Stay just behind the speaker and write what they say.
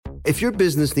If your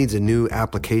business needs a new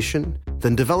application,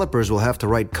 then developers will have to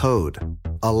write code,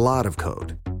 a lot of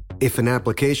code. If an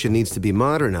application needs to be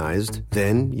modernized,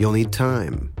 then you'll need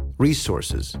time,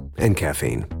 resources, and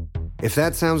caffeine. If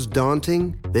that sounds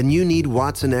daunting, then you need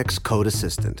Watson X Code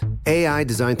Assistant, AI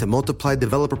designed to multiply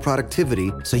developer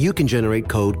productivity so you can generate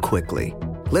code quickly.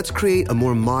 Let's create a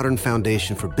more modern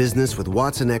foundation for business with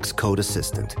Watson X Code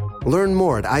Assistant. Learn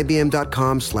more at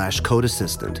ibm.com/code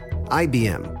assistant.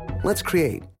 IBM. Let's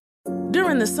create.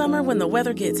 During the summer when the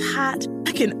weather gets hot,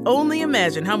 I can only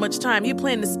imagine how much time you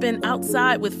plan to spend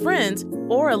outside with friends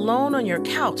or alone on your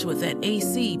couch with that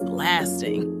AC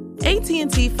blasting.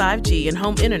 AT&T 5G and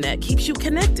home internet keeps you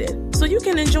connected, so you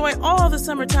can enjoy all the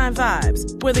summertime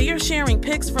vibes, whether you're sharing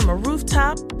pics from a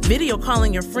rooftop, video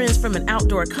calling your friends from an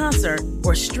outdoor concert,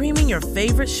 or streaming your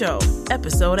favorite show,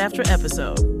 episode after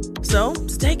episode. So,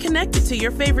 stay connected to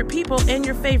your favorite people and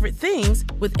your favorite things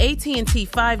with AT&T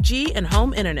 5G and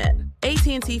home internet.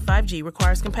 AT&T 5G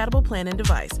requires compatible plan and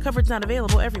device. Coverage not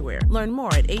available everywhere. Learn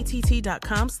more at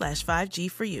att.com/5G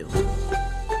for you.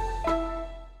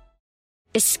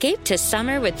 Escape to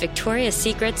summer with Victoria's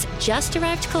Secret's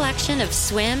just-arrived collection of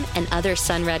swim and other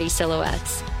sun-ready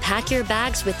silhouettes. Pack your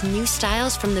bags with new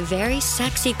styles from the Very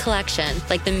Sexy collection,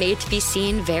 like the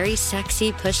made-to-be-seen Very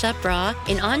Sexy push-up bra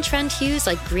in on-trend hues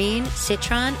like green,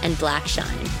 citron, and black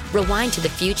shine. Rewind to the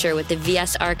future with the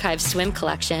VS Archive swim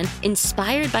collection,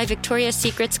 inspired by Victoria's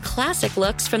Secret's classic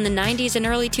looks from the 90s and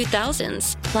early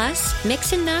 2000s. Plus,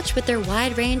 mix and match with their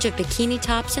wide range of bikini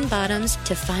tops and bottoms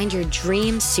to find your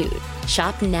dream suit.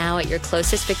 Shop now at your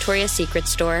closest Victoria's Secret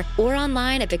store or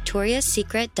online at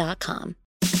victoriassecret.com.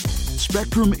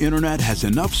 Spectrum Internet has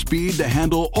enough speed to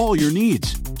handle all your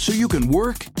needs, so you can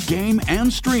work, game,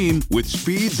 and stream with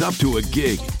speeds up to a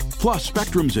gig. Plus,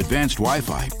 Spectrum's advanced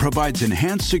Wi-Fi provides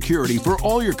enhanced security for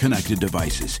all your connected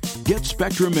devices. Get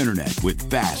Spectrum Internet with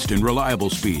fast and reliable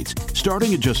speeds,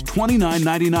 starting at just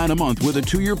 $29.99 a month with a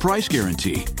 2-year price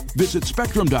guarantee. Visit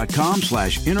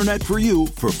spectrum.com/internet for you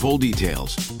for full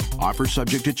details. Offer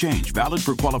subject to change, valid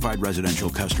for qualified residential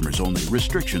customers only.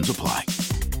 Restrictions apply.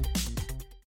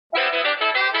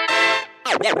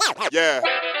 Yeah.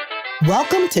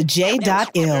 Welcome to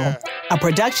J.Ill, a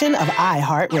production of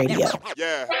iHeartRadio.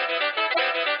 Yeah.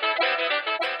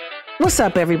 What's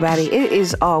up, everybody? It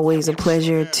is always a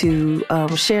pleasure to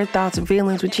share thoughts and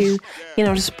feelings with you. You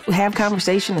know, just have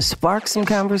conversation and spark some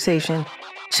conversation.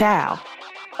 Ciao.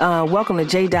 Welcome to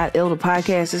J.Ill, the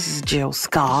podcast. This is Jill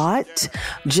Scott.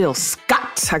 Jill Scott.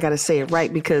 I got to say it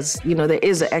right because, you know, there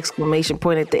is an exclamation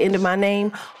point at the end of my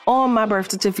name on my birth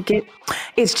certificate.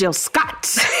 It's Jill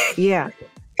Scott. Yeah.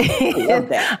 Love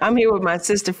that. I'm here with my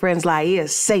sister friends, Laia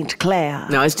St. Clair.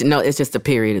 No, it's just a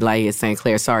period. Laia St.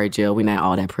 Clair. Sorry, Jill. We're not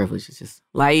all that privileged. It's just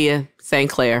Laia St.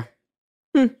 Clair.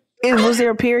 Was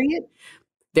there a period?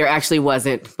 There actually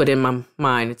wasn't, but in my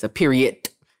mind, it's a period.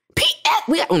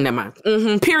 Never mind.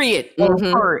 Period.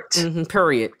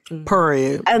 Period.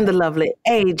 Period. And the lovely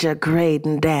Aja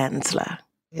Graydon Dantzler.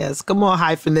 Yes, come on,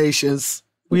 hyphenations.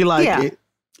 We like it.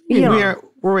 Yeah.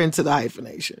 We're into the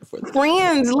hyphenation.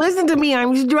 Friends, listen to me.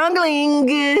 I'm struggling.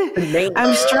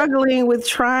 I'm struggling with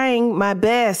trying my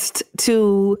best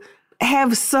to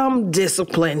have some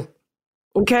discipline.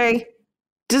 Okay?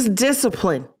 Just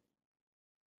discipline.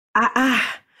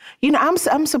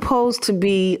 I'm supposed to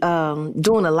be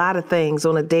doing a lot of things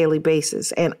on a daily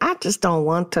basis, and I just don't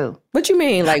want to. What you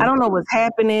mean? Like, I don't know what's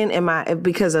happening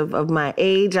because of my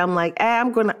age. I'm like,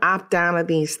 I'm going to opt out of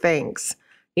these things.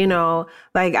 You know,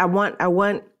 like I want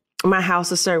my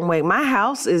house a certain way. My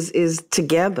house is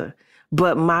together,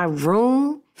 but my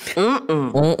room, I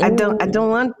don't want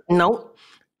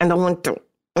to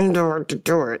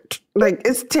do it. Like,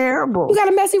 it's terrible. You got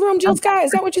a messy room, Jill Scott?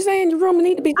 Is that what you're saying? Your room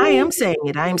need to be clean? I am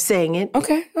saying it.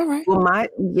 Okay, all right. Well, my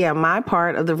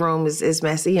part of the room is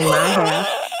messy, and my half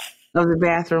of the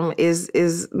bathroom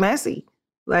is messy.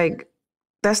 Like,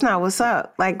 that's not what's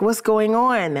up. Like, what's going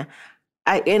on?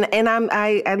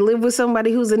 I live with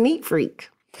somebody who's a neat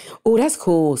freak. Oh, that's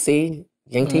cool. See,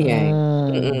 yang to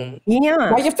yang.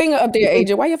 Yeah. Why your finger up there,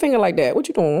 AJ? Why your finger like that? What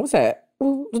you doing? What's that?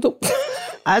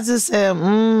 I just said,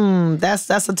 that's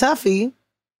a toughie.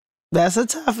 That's a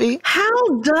toughie. How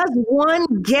does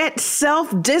one get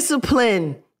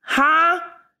self-discipline? Huh?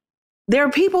 There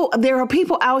are people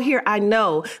out here I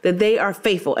know that they are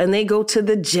faithful and they go to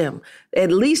the gym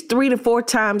at least 3 to 4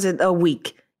 times a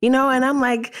week. You know, and I'm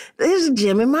like, there's a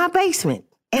gym in my basement.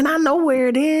 And I know where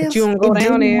it is. But you don't go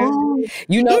down there.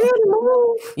 You know, it didn't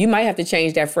move. You might have to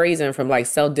change that phrasing from like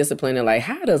self-discipline and like,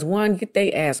 how does one get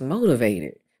their ass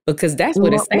motivated? Because that's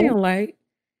what it sounds like.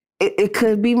 It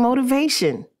could be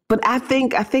motivation. But I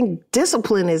think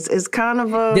discipline is kind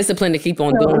of a discipline to keep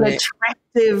on doing an it.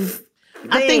 attractive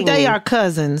thing. I think they are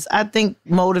cousins. I think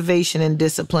motivation and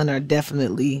discipline are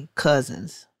definitely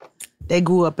cousins. They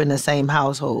grew up in the same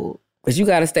household. But you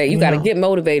got to stay. You got to get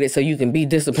motivated so you can be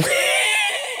disciplined.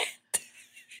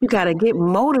 You got to get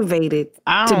motivated.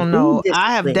 I don't know.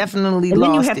 I have definitely and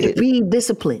lost it. And then you have to be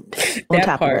disciplined on that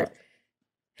top part. of that.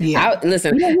 Yeah.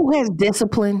 Listen. You know who has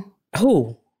discipline?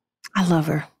 Who? I love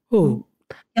her. Who?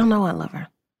 Y'all know I love her.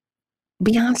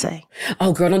 Beyonce.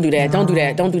 Oh, girl, don't do that. Don't do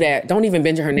that. Don't do that. Don't even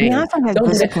mention her name. Beyonce has Don't do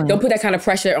that. discipline. Don't put that kind of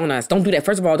pressure on us. Don't do that.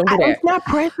 First of all, don't do that. It's not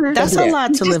pressure. That's a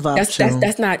lot to live up to.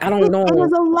 That's not, I don't know. It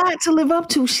was a lot to live up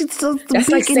to. She's so That's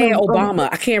like saying Obama.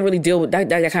 I can't really deal with that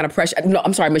kind of pressure. No,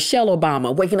 I'm sorry, Michelle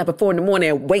Obama, waking up at 4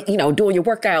 a.m, doing your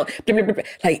workout,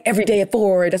 like every day at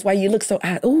 4. That's why you look so,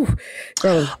 ooh.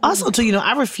 Girl. Also, too,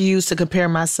 I refuse to compare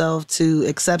myself to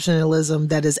exceptionalism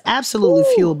that is absolutely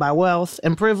fueled by wealth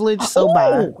and privilege. So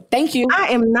bye. Thank you. I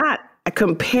am not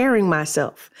comparing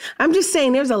myself. I'm just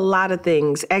saying there's a lot of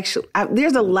things. Actually,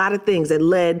 there's a lot of things that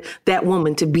led that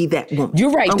woman to be that woman.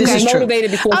 You're right. This is motivated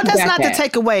true. before That's not to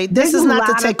take away. This is not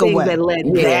to take away. That led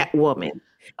that woman.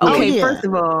 Okay, first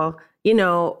of all,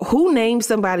 who named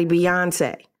somebody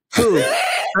Beyonce? Who?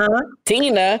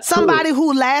 Tina. Somebody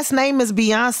who last name is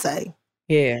Beyonce.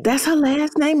 Yeah. That's her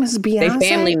last name is Beyonce. They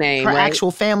family name, Her right?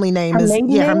 actual family name is,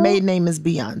 her maiden name is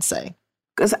Beyonce.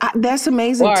 Because that's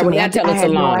amazing to me. I tell it to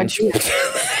Solange.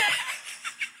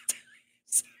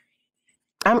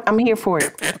 I'm here for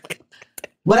it.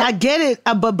 But I get it.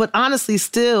 But honestly,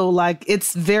 still, like,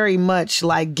 it's very much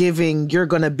like giving, you're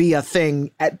going to be a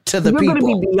thing to the people. You're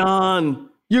going to be beyond.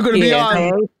 You're going to be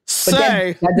on.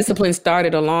 But that discipline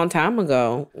started a long time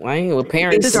ago. Right? With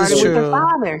parents. It started with her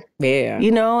father. Yeah.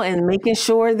 And making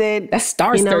sure that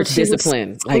Star Search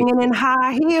discipline. Singing in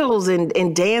high heels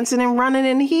and dancing and running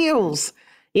in heels.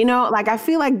 I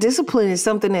feel like discipline is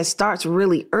something that starts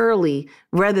really early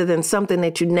rather than something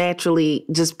that you naturally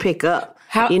just pick up.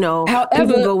 However,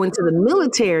 people go into the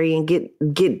military and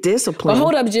get discipline. But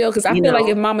hold up, Jill, because I feel like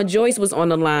if Mama Joyce was on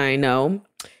the line,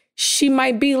 she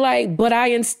might be like, but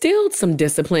I instilled some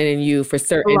discipline in you for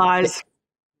certain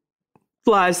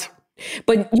Flies.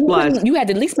 But you had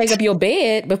to at least make up your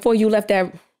bed before you left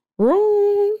that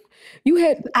room.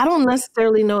 I don't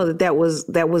necessarily know that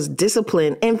was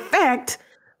discipline. In fact,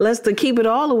 to keep it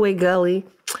all the way gully,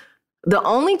 the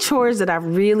only chores that I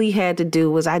really had to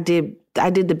do was I did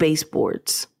the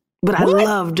baseboards. But I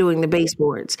love doing the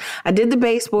baseboards. I did the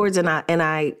baseboards and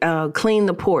I cleaned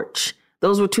the porch.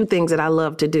 Those were two things that I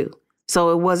love to do.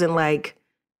 So it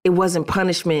wasn't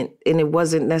punishment and it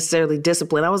wasn't necessarily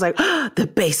discipline. I was like, the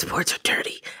baseboards are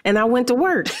dirty. And I went to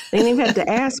work. They didn't even have to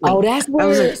ask me. Oh, that's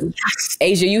weird. Like, yes.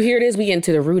 Asia, you hear this? We get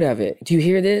into the root of it. Do you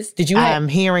hear this? I'm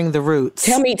hearing the roots.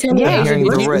 Tell me, I'm hearing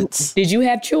the roots. Did you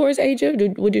have chores, Asia?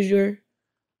 What is your...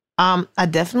 I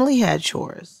definitely had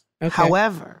chores. Okay.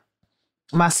 However,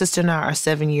 my sister and I are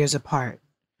 7 years apart.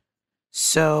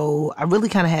 So I really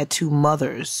kind of had two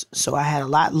mothers. So I had a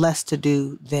lot less to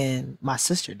do than my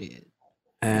sister did.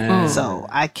 So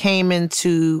I came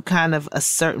into kind of a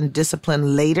certain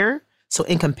discipline later. So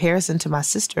in comparison to my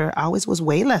sister, I always was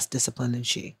way less disciplined than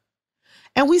she.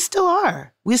 And we still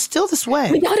are. We're still this way.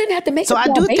 But y'all didn't have to make So I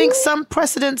do think some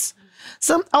precedents,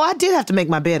 I did have to make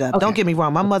my bed up. Okay. Don't get me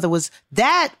wrong. My mother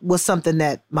that was something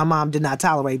that my mom did not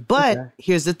tolerate. But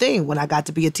here's the thing. When I got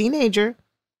to be a teenager,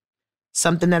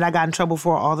 something that I got in trouble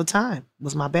for all the time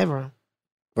was my bedroom.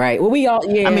 Right. Well, we all,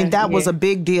 that was a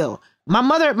big deal. My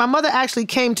mother actually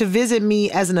came to visit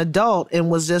me as an adult and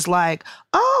was just like,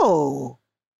 oh,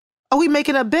 are we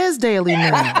making up beds daily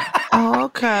now? Oh,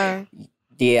 okay.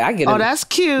 Yeah, I get it. Oh, that's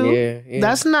cute. Yeah.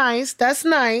 That's nice. That's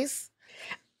nice.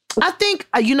 I think,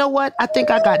 you know what? I think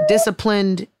I got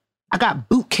disciplined. I got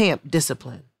boot camp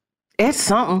discipline. It's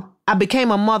something. I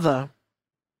became a mother.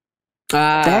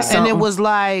 And it was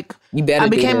like, I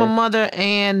became a mother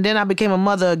and then I became a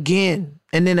mother again.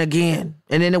 And then again.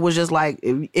 And then it was just like,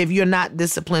 if you're not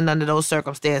disciplined under those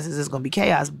circumstances, it's going to be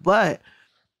chaos. But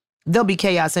there'll be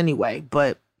chaos anyway.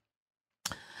 But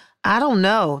I don't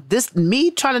know.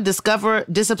 Me trying to discover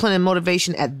discipline and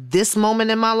motivation at this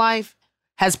moment in my life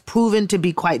has proven to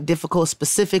be quite difficult,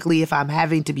 specifically if I'm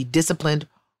having to be disciplined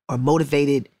or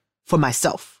motivated for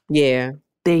myself. Yeah.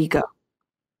 There you go.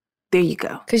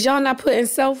 Because y'all not putting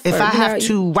self. If I have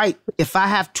to write, if I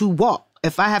have to walk,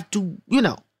 if I have to,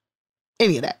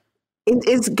 any of that.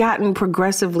 It's gotten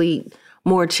progressively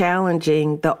more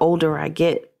challenging the older I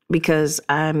get because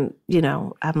I'm like.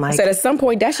 I said at some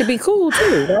point that should be cool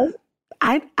too,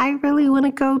 right? I really want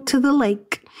to go to the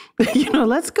lake.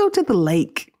 Let's go to the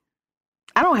lake.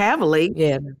 I don't have a lake.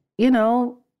 Yeah.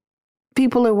 People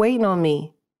people are waiting on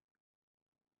me.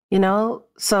 You know,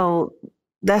 so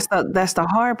that's the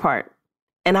hard part.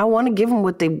 And I want to give them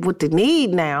what they need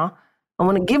now. I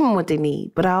want to give them what they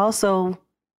need, but I also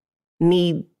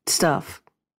need stuff.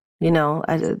 You know,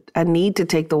 I need to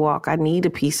take the walk. I need a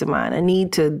peace of mind. I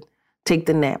need to take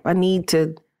the nap. I need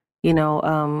to, you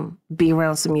know, be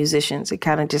around some musicians and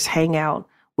kind of just hang out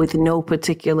with no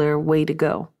particular way to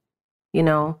go. You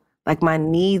know, like my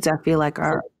needs, I feel like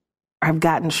I've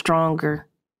gotten stronger,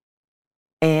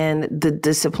 and the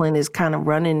discipline is kind of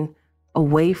running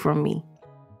away from me.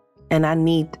 And I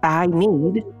need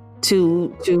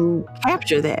to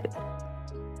capture that.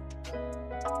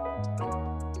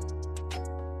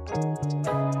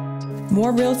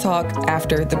 More Real Talk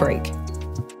after the break.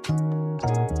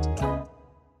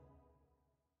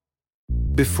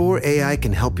 Before AI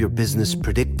can help your business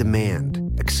predict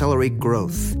demand, accelerate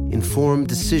growth, inform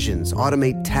decisions,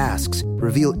 automate tasks,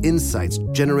 reveal insights,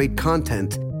 generate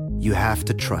content, you have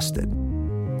to trust it.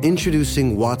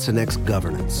 Introducing watsonx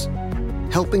Governance,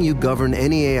 helping you govern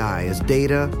any AI as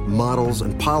data, models,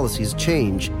 and policies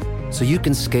change so you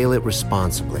can scale it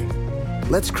responsibly.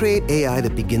 Let's create AI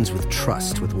that begins with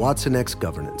trust with watsonx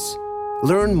Governance.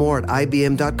 Learn more at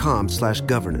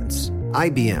ibm.com/governance.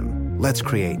 IBM, let's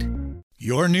create.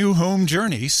 Your new home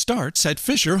journey starts at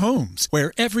Fisher Homes,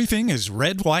 where everything is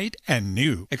red, white, and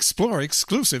new. Explore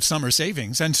exclusive summer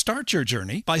savings and start your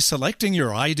journey by selecting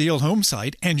your ideal home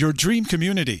site and your dream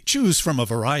community. Choose from a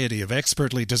variety of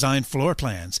expertly designed floor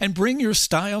plans and bring your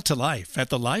style to life at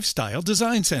the Lifestyle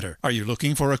Design Center. Are you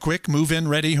looking for a quick move-in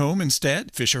ready home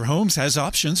instead? Fisher Homes has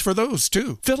options for those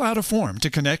too. Fill out a form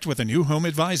to connect with a new home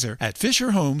advisor at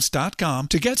fisherhomes.com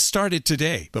to get started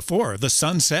today before the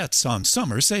sun sets on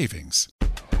summer savings.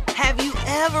 Have you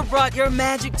ever brought your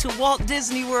magic to Walt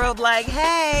Disney World like,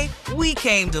 hey, we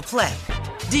came to play?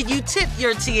 Did you tip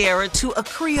your tiara to a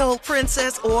Creole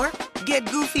princess or get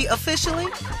goofy officially?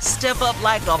 Step up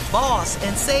like a boss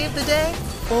and save the day?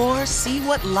 Or see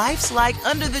what life's like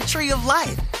under the tree of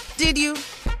life? Did you?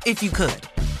 If you could.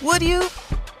 Would you?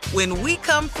 When we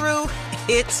come through,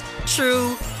 it's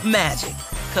true magic.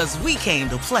 'Cause we came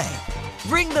to play.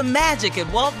 Bring the magic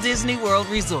at Walt Disney World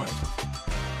Resort.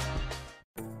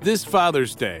 This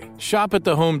Father's Day, shop at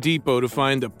the Home Depot to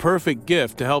find the perfect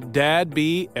gift to help Dad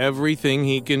be everything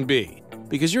he can be.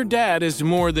 Because your dad is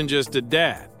more than just a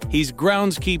dad. He's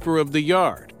groundskeeper of the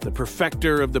yard, the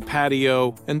perfecter of the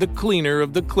patio, and the cleaner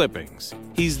of the clippings.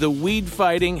 He's the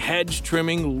weed-fighting,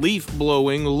 hedge-trimming,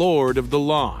 leaf-blowing lord of the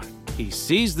lawn. He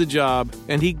sees the job,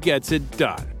 and he gets it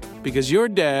done. Because your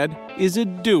dad is a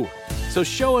doer. So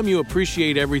show him you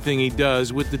appreciate everything he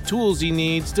does with the tools he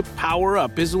needs to power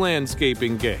up his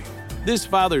landscaping game. This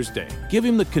Father's Day, give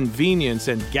him the convenience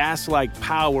and gas-like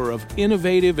power of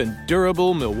innovative and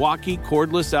durable Milwaukee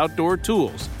cordless outdoor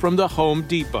tools from the Home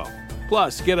Depot.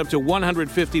 Plus, get up to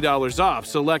 $150 off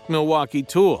select Milwaukee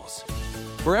tools.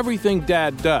 For everything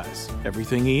Dad does,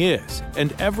 everything he is,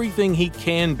 and everything he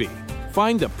can be,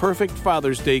 find the perfect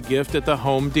Father's Day gift at the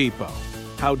Home Depot.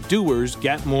 How doers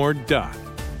get more done.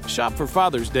 Shop for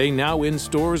Father's Day now in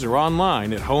stores or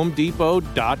online at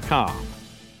homedepot.com.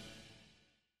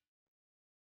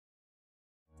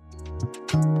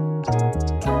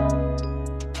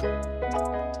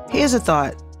 Here's a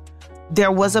thought.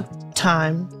 There was a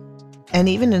time, and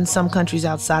even in some countries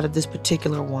outside of this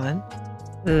particular one,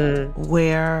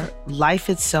 where life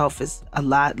itself is a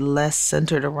lot less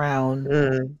centered around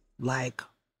like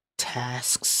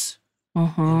tasks.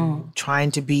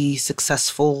 Trying to be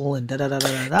successful and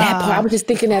da-da-da-da-da. That part, I was just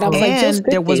thinking that. I was like, just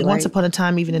 50, there was once upon a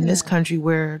time, even in this country,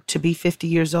 where to be 50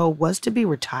 years old was to be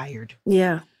retired.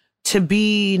 Yeah. To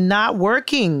be not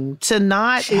working, to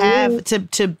not have,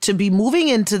 to be moving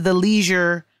into the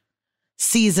leisure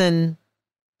season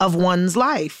of one's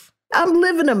life. I'm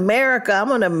living America.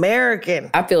 I'm an American.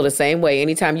 I feel the same way.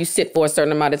 Anytime you sit for a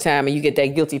certain amount of time and you get that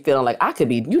guilty feeling like I could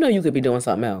be, you could be doing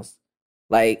something else.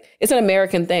 Like, it's an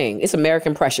American thing. It's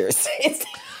American pressures.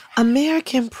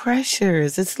 American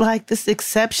pressures. It's like this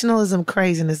exceptionalism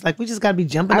craziness. Like, we just got to be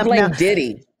jumping up now. I blame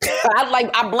Diddy.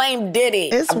 I blame Diddy.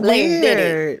 It's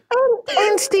weird.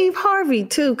 And Steve Harvey,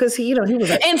 too, because he was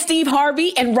like... And Steve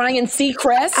Harvey and Ryan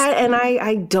Seacrest.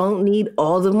 I don't need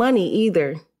all the money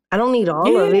either. I don't need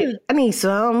all of it. I need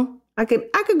some. I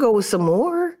could go with some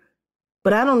more,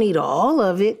 but I don't need all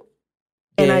of it.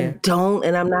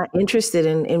 And I'm not interested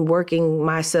in working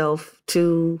myself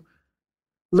to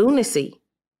lunacy.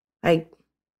 Like,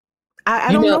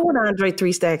 I don't know what Andre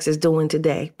Three Stacks is doing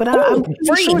today, but I'm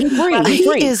free.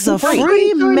 He is a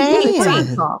free man.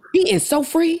 He is so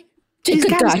free. He's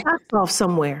got his socks off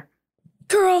somewhere.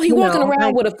 Girl, he walking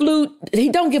around with a flute. He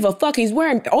don't give a fuck. He's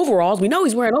wearing overalls. We know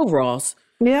he's wearing overalls.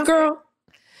 Yeah. Girl.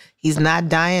 He's not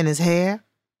dyeing his hair.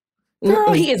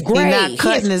 Girl, he is great. He's not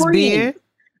cutting his beard.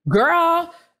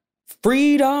 Girl,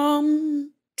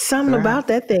 freedom. Something about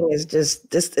that thing is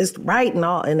just it's right and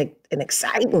all and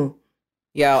exciting.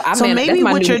 Yo, maybe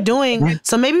what you're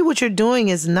doing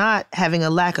is not having a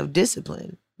lack of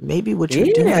discipline. Maybe what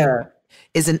you're doing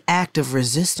is an act of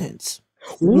resistance.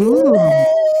 Ooh,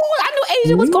 I knew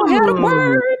Asia was gonna have the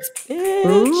words.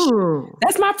 Bitch.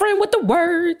 That's my friend with the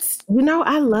words.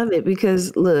 I love it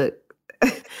because look,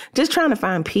 just trying to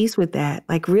find peace with that.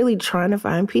 Like really trying to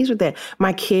find peace with that.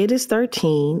 My kid is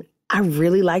 13. I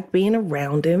really like being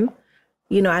around him.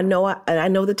 I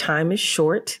know the time is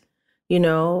short.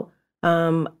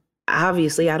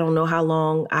 Obviously I don't know how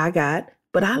long I got,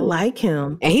 but I like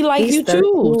him. And he likes you 13.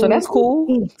 Too. So that's cool.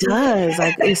 He does.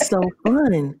 Like it's so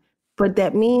fun. But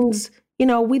that means,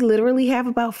 we literally have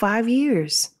about 5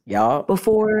 years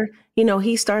before,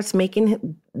 he starts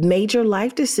making major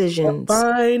life decisions. The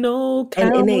final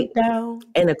countdown.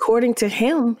 And according to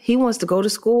him, he wants to go to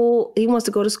school. He wants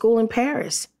to go to school in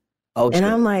Paris. Oh, and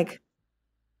I'm like,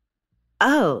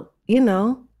 you're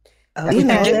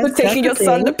taking your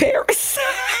son to Paris.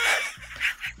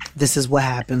 This is what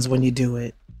happens when you do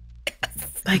it.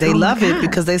 They love it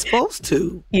because they're supposed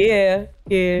to. Yeah.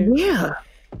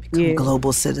 Become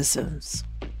global citizens.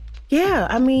 Yeah,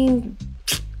 I mean.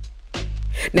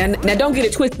 Now don't get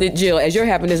it twisted, Jill, as you're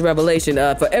having this revelation.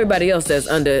 For everybody else that's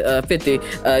under 50, you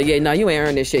ain't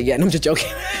earned this shit yet. I'm just joking.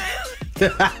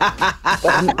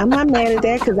 I'm not mad at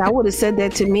that because I would have said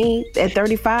that to me at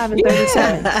 35 and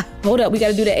 37. Hold up, we got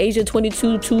to do the Asia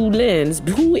 22 lens.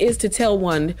 Who is to tell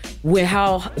one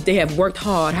how they have worked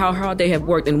hard, how hard they have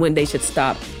worked, and when they should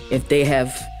stop if they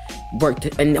have worked?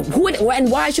 And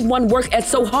why should one work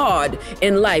so hard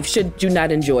in life? Should you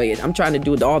not enjoy it? I'm trying to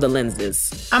do all the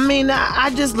lenses. I mean, I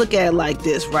just look at it like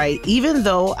this, right? Even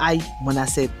though when I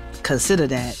said consider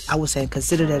that, I was saying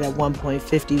consider that at one point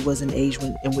 50 was an age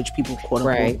in which people quote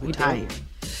unquote retired.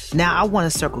 Now I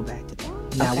want to circle back to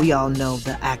that. Now we all know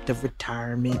the act of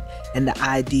retirement and the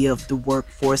idea of the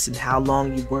workforce and how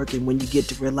long you work and when you get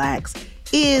to relax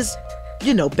is,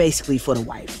 basically for the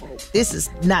white folk. This is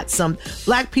not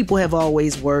Black people have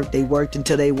always worked. They worked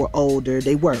until they were older.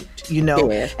 They worked,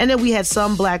 Yeah. And then we had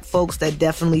some Black folks that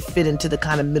definitely fit into the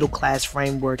kind of middle class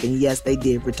framework. And yes, they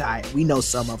did retire. We know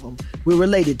some of them. We're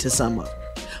related to some of them.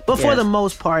 But for the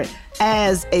most part,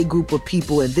 as a group of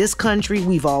people in this country,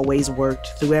 we've always worked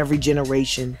through every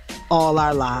generation, all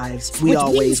our lives. We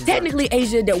always worked. Technically,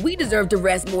 Asia, that we deserve to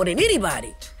rest more than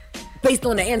anybody. Based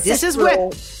on the ancestral.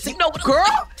 This is where,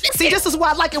 girl. See, this is why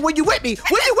I like it when you with me.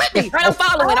 I'm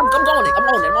following. I'm going. I'm on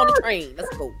it. I'm on the train.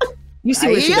 Let's go. You see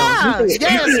what you're doing.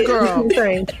 Yes, girl.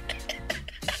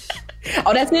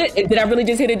 Oh, that's it? Did I really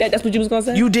just hit it? That's what you was going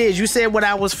to say? You did. You said what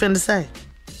I was finna say.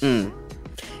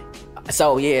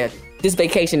 So, this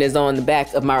vacation is on the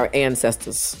back of my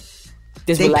ancestors.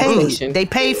 This relaxation. They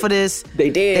paid for this.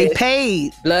 They did. They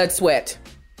paid. Blood, sweat.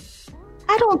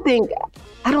 I don't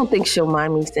think she'll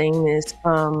mind me saying this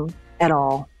at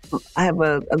all. I have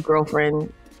a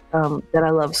girlfriend that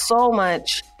I love so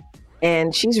much,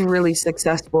 and she's really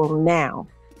successful now.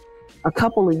 A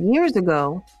couple of years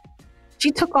ago,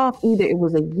 she took off either it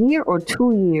was a year or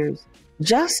 2 years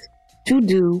just to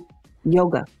do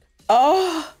yoga.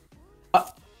 Oh,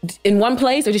 in one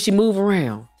place, or did she move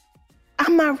around?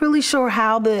 I'm not really sure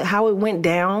how it went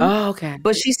down. Oh, okay.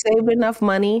 But she saved enough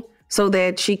money so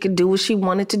that she could do what she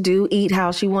wanted to do, eat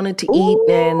how she wanted to eat,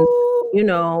 and,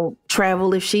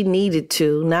 travel if she needed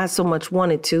to. Not so much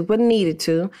wanted to, but needed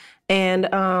to. And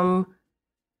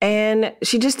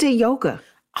she just did yoga.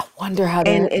 I wonder how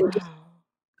that... And just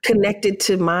connected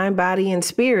to mind, body, and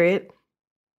spirit.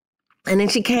 And then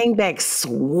she came back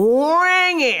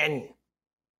swinging.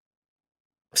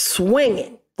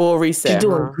 Full reset. She's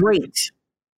doing great.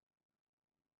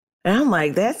 And I'm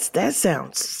like, that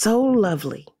sounds so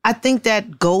lovely. I think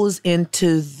that goes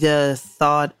into the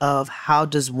thought of how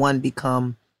does one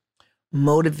become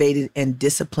motivated and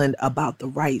disciplined about the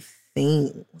right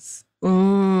things?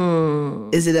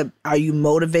 Are you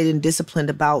motivated and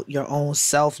disciplined about your own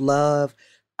self-love,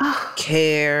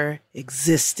 care,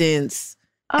 existence,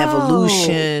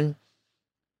 evolution?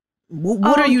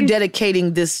 What are you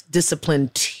dedicating this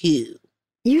discipline to?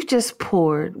 You just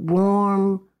poured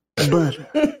warm butter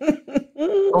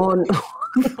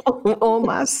on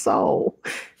my soul.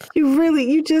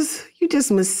 You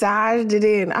just massaged it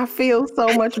in. I feel so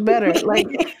much better. Like,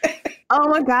 oh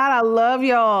my God, I love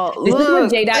y'all. This is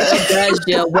what J.L does,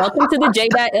 Jill. Welcome to the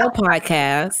J.L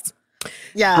podcast.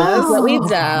 Yeah, that's what we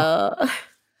do.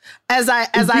 As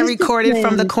I recorded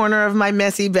from the corner of my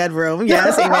messy bedroom.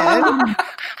 Yes, amen.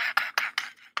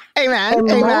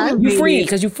 Amen. You free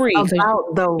because you free.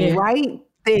 About the right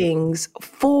things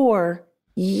for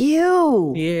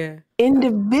you. Yeah.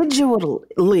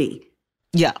 Individually.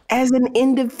 Yeah. As an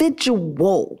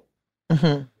individual.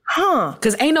 Mm-hmm. Huh.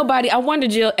 Because ain't nobody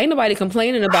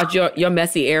complaining about your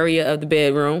messy area of the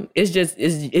bedroom. It's just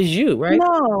is you, right?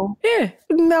 No. Yeah.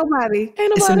 Nobody. Ain't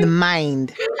nobody. It's in the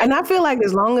mind. And I feel like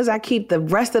as long as I keep the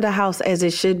rest of the house as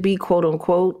it should be, quote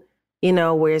unquote, you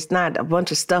know, where it's not a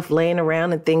bunch of stuff laying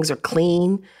around and things are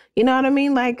clean. You know what I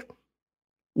mean? Like,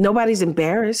 nobody's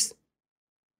embarrassed.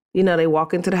 You know, they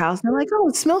walk into the house and they're like, oh,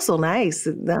 it smells so nice.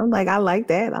 And I'm like, I like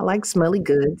that. I like smelly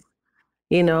goods,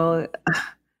 you know.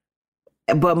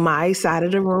 But my side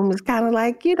of the room is kind of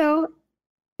like, you know,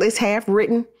 it's half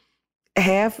written,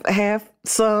 half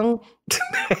sung,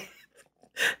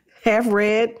 half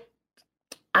read.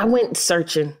 I went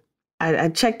searching. I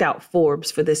checked out Forbes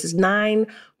for this. It's 9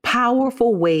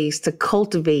 powerful ways to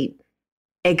cultivate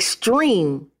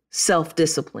extreme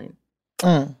self-discipline.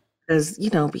 Because, you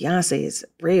know, Beyonce is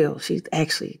real. She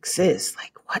actually exists.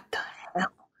 Like, what the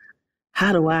hell?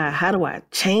 How do I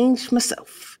change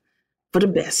myself for the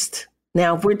best?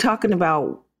 Now, if we're talking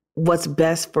about what's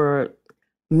best for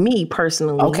me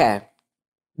personally. Okay.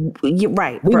 You're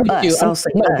right. For us, I'll say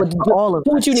all of us.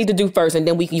 What you need to do first, and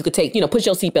then you could take, put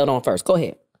your seatbelt on first. Go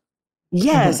ahead.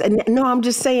 Yes. And no, I'm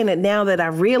just saying that now that I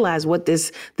realize what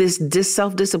this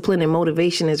self-discipline and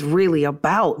motivation is really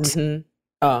about. Mm-hmm.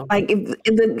 Like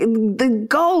the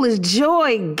goal is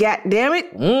joy, God damn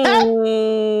it.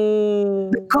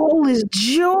 The goal is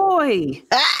joy.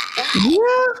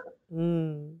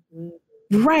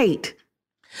 Right.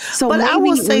 So but I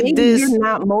will say this. You're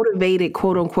not motivated,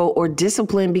 quote unquote, or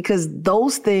disciplined because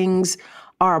those things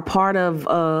are a part of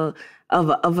a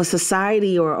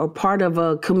society or part of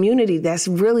a community that's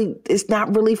really, it's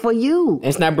not really for you.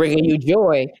 It's not bringing you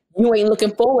joy. You ain't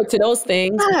looking forward to those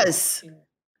things. Yes.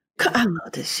 I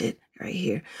love this shit right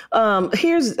here.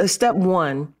 Here's step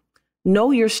 1.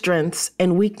 Know your strengths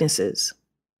and weaknesses.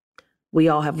 We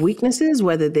all have weaknesses,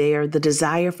 whether they are the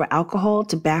desire for alcohol,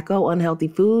 tobacco, unhealthy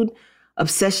food,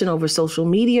 obsession over social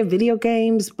media, video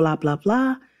games, blah, blah,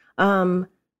 blah.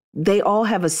 They all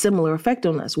have a similar effect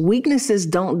on us. Weaknesses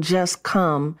don't just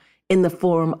come in the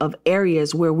form of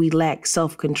areas where we lack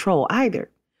self-control either.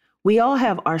 We all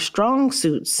have our strong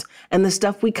suits and the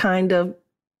stuff we kind of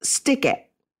stink at.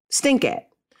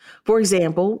 For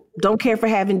example, don't care for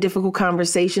having difficult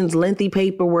conversations, lengthy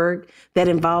paperwork that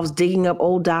involves digging up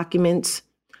old documents.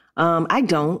 I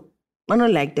don't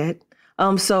like that.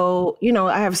 So,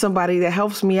 I have somebody that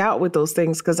helps me out with those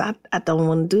things because I don't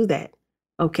want to do that.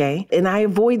 Okay. And I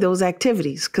avoid those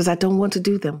activities because I don't want to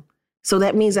do them. So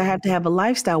that means I have to have a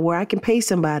lifestyle where I can pay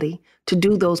somebody to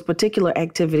do those particular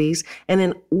activities. And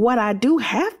then what I do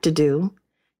have to do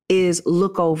is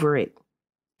look over it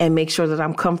and make sure that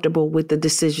I'm comfortable with the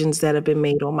decisions that have been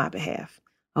made on my behalf.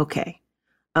 Okay.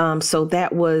 So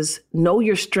that was know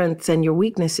your strengths and your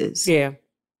weaknesses. Yeah.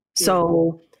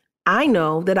 So I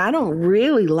know that I don't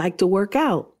really like to work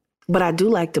out, but I do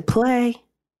like to play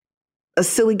a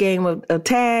silly game of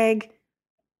tag,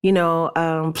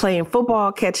 playing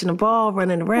football, catching a ball,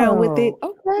 running around with it,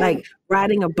 like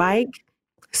riding a bike,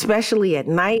 especially at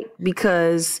night,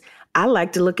 because I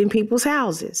like to look in people's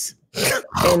houses.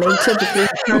 And they typically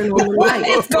turn on the light.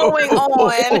 What's going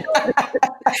on?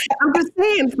 I'm just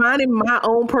saying, finding my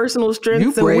own personal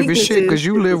strengths and weaknesses. You brave as shit because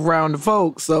you live around the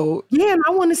folks. So yeah, and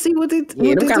I want to see what they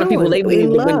them kind doing. of people, they leave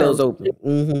the windows open.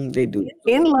 Mm-hmm, they do.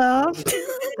 In love.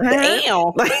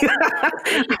 Damn.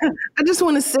 I just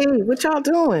want to see what y'all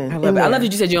doing. I love that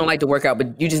you said you don't like to work out,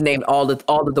 but you just named all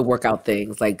of the workout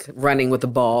things, like running with the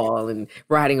ball and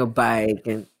riding a bike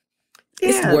and.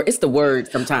 Yeah. It's the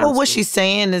word sometimes. Well, what she's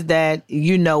saying is that,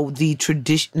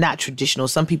 the not traditional.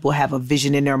 Some people have a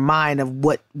vision in their mind of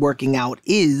what working out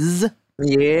is.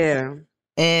 Yeah.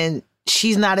 And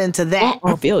she's not into that.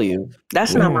 I feel you.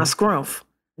 That's not my scrumph.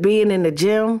 Being in the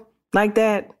gym like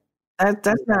that,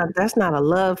 that's not a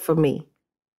love for me.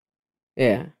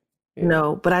 Yeah.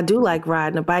 No, but I do like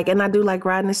riding a bike and I do like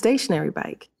riding a stationary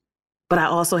bike. But I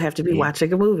also have to be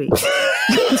watching a movie.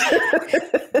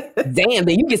 Damn,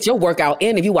 then you get your workout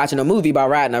in if you're watching a movie about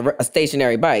riding a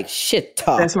stationary bike. Shit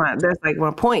talk. That's like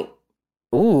my point.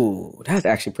 Ooh, that's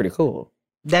actually pretty cool.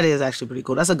 That is actually pretty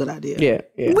cool. That's a good idea. Yeah.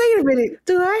 Wait a minute.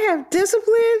 Do I have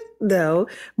discipline? No,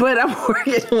 but I'm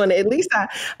working on it. At least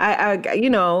I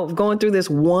going through this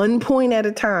one point at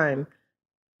a time,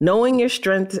 knowing your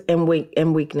strengths and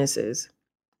weaknesses.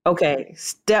 Okay.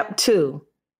 Step 2,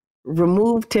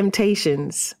 remove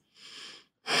temptations.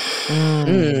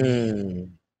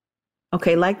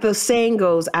 Okay, like the saying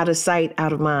goes, out of sight,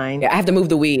 out of mind. Yeah, I have to move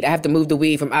the weed. I have to move the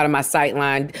weed from out of my sight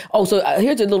line. Oh, so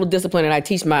here's a little discipline that I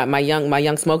teach my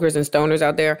young smokers and stoners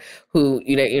out there who,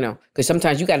 because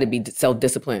sometimes you got to be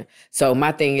self-disciplined. So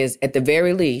my thing is, at the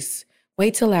very least,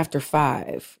 wait till after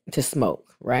 5 to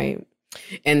smoke, right?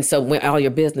 And so when all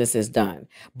your business is done.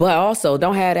 But also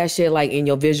don't have that shit like in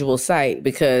your visual sight,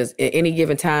 because at any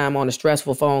given time on a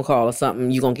stressful phone call or something,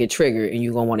 you're going to get triggered and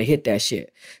you're going to want to hit that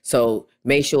shit. So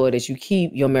make sure that you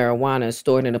keep your marijuana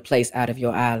stored in a place out of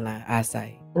your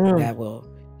eyesight. That will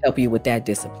help you with that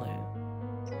discipline.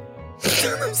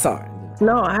 I'm sorry.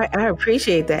 No, I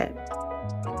appreciate that.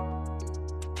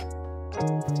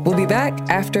 We'll be back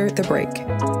after the break.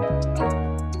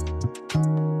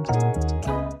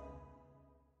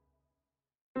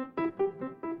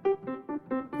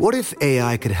 What if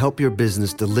AI could help your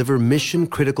business deliver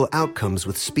mission-critical outcomes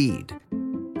with speed?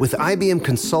 With IBM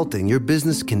Consulting, your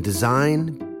business can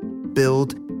design,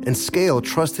 build, and scale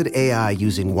trusted AI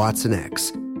using Watson X,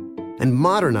 and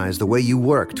modernize the way you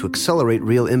work to accelerate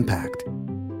real impact.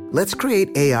 Let's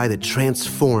create AI that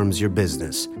transforms your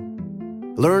business.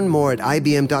 Learn more at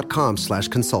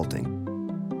ibm.com/consulting.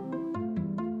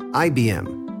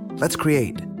 IBM. Let's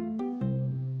create.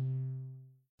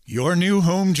 Your new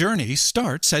home journey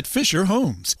starts at Fisher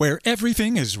Homes, where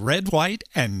everything is red, white,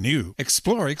 and new.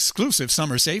 Explore exclusive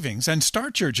summer savings and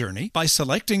start your journey by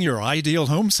selecting your ideal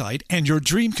home site and your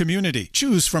dream community.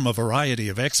 Choose from a variety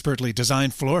of expertly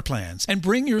designed floor plans and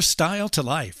bring your style to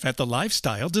life at the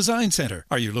Lifestyle Design Center.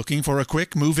 Are you looking for a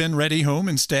quick move-in ready home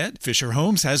instead? Fisher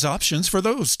Homes has options for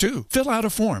those too. Fill out a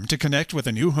form to connect with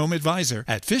a new home advisor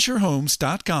at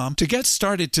fisherhomes.com to get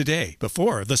started today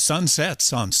before the sun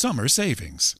sets on summer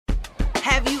savings.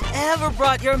 Have you ever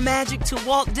brought your magic to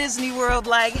Walt Disney World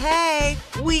like, hey,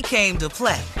 we came to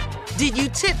play? Did you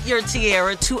tip your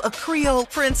tiara to a Creole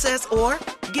princess or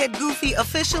get goofy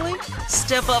officially?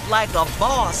 Step up like a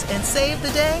boss and save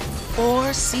the day?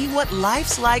 Or see what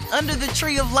life's like under the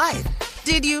tree of life?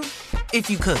 Did you? If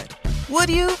you could. Would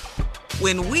you?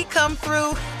 When we come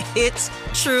through, it's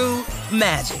true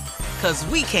magic. 'Cause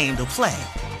we came to play.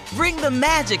 Bring the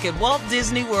magic at Walt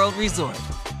Disney World Resort.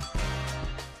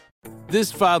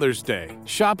 This Father's Day,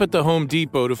 shop at the Home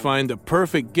Depot to find the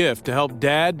perfect gift to help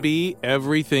Dad be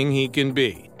everything he can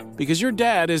be. Because your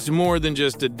dad is more than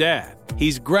just a dad.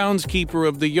 He's groundskeeper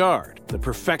of the yard, the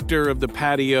perfecter of the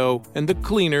patio, and the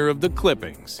cleaner of the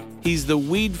clippings. He's the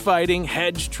weed-fighting,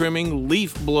 hedge-trimming,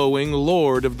 leaf-blowing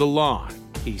lord of the lawn.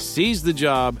 He sees the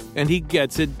job, and he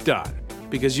gets it done.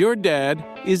 Because your dad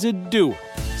is a doer.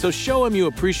 So show him you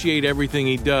appreciate everything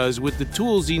he does with the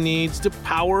tools he needs to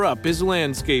power up his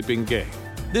landscaping game.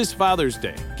 This Father's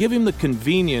Day, give him the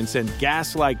convenience and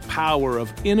gas-like power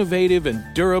of innovative and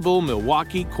durable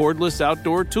Milwaukee cordless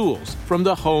outdoor tools from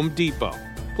the Home Depot.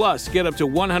 Plus, get up to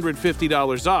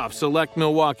 $150 off select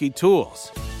Milwaukee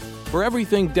tools. For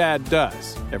everything Dad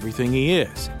does, everything he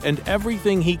is, and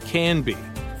everything he can be,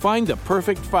 find the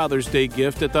perfect Father's Day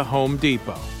gift at the Home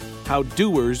Depot. How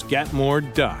doers get more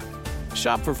done.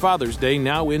 Shop for Father's Day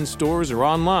now in stores or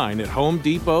online at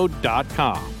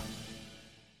homedepot.com.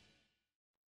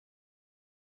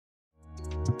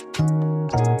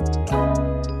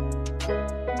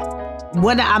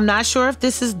 I'm not sure if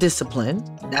this is discipline.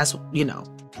 That's,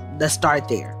 let's start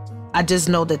there. I just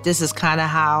know that this is kind of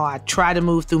how I try to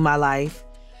move through my life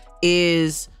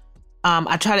is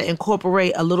I try to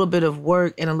incorporate a little bit of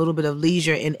work and a little bit of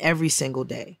leisure in every single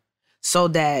day so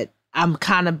that I'm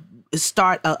kind of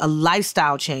start a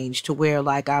lifestyle change to where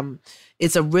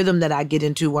it's a rhythm that I get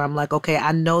into where I'm like, okay,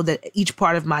 I know that each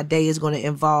part of my day is going to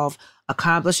involve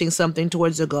accomplishing something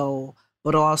towards a goal,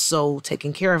 but also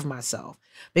taking care of myself.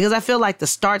 Because I feel like the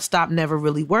start-stop never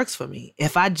really works for me.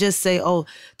 If I just say, oh,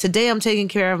 today I'm taking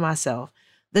care of myself,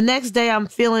 the next day I'm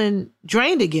feeling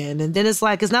drained again. And then it's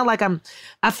not like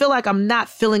I feel like I'm not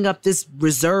filling up this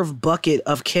reserve bucket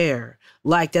of care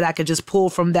like that I could just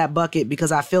pull from that bucket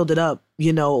because I filled it up,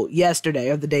 yesterday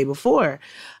or the day before.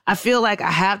 I feel like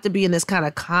I have to be in this kind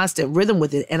of constant rhythm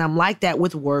with it. And I'm like that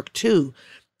with work too.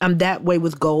 I'm that way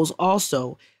with goals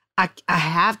also. I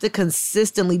have to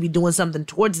consistently be doing something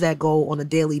towards that goal on a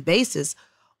daily basis,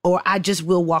 or I just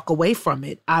will walk away from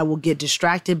it. I will get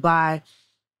distracted by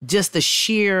just the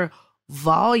sheer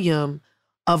volume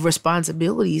of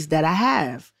responsibilities that I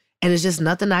have. And it's just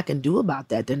nothing I can do about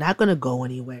that. They're not going to go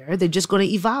anywhere. They're just going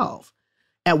to evolve.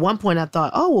 At one point I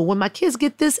thought, oh, well, when my kids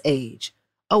get this age,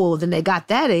 oh, well, then they got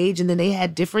that age and then they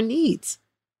had different needs.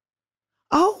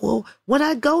 Oh, well, when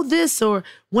I go this or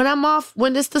when I'm off,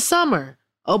 when it's the summer.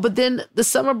 Oh, but then the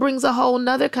summer brings a whole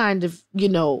nother kind of,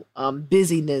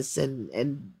 busyness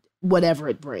and whatever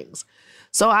it brings.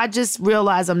 So I just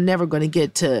realized I'm never going to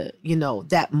get to,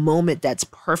 that moment that's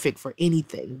perfect for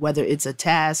anything, whether it's a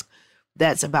task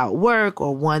that's about work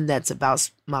or one that's about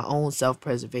my own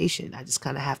self-preservation. I just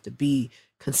kind of have to be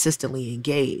consistently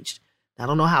engaged. I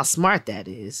don't know how smart that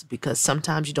is, because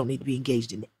sometimes you don't need to be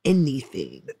engaged in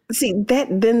anything. See,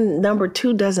 then number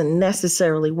 2 doesn't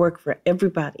necessarily work for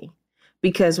everybody,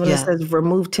 because when it says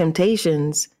remove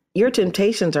temptations, your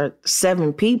temptations are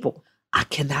 7 people. I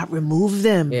cannot remove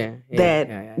them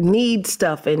that need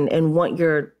stuff and want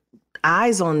your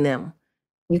eyes on them.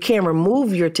 You can't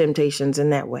remove your temptations in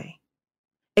that way,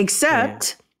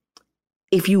 except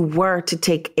if you were to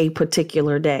take a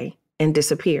particular day and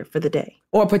disappear for the day.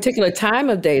 Or a particular time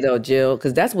of day, though, Jill,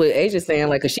 because that's what Asia's saying,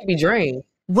 like, because she be drained.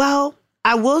 Well,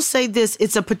 I will say this.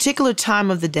 It's a particular time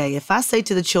of the day. If I say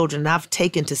to the children, and I've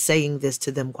taken to saying this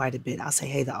to them quite a bit, I'll say,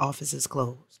 hey, the office is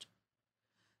closed.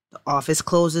 The office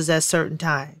closes at a certain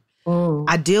time.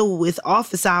 I deal with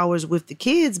office hours with the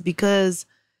kids because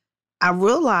I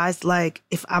realized, like,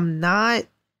 if I'm not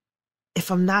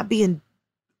being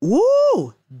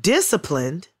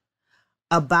disciplined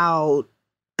about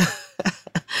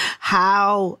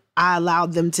how I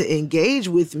allowed them to engage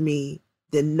with me,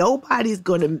 then no one's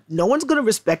going to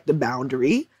respect the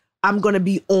boundary. I'm going to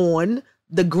be on.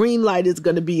 The green light is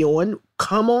going to be on.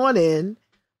 Come on in.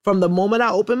 From the moment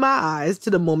I open my eyes to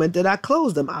the moment that I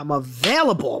close them, I'm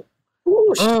available.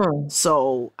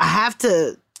 So I have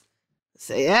to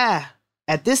say,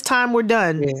 at this time we're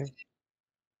done.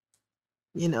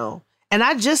 And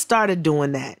I just started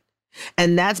doing that.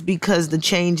 And that's because the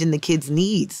change in the kids'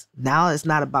 needs. Now it's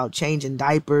not about changing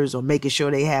diapers or making sure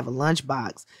they have a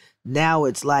lunchbox. Now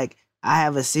it's like, I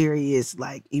have a serious,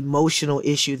 like, emotional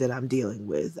issue that I'm dealing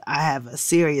with. I have a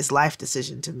serious life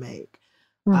decision to make.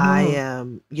 I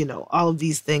am, all of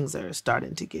these things are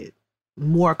starting to get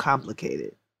more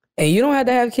complicated. And you don't have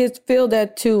to have kids feel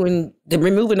that too. And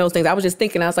removing those things, I was just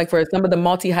thinking, I was like, for some of the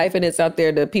multi-hyphenates out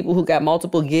there, the people who got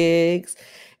multiple gigs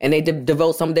and they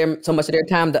devote so much of their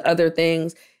time to other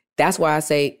things. That's why I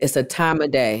say it's a time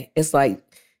of day. It's like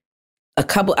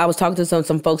I was talking to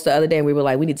some folks the other day and we were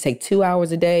like, we need to take 2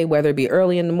 hours a day, whether it be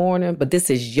early in the morning, but this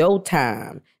is your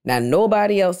time, not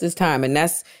nobody else's time. And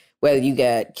that's whether you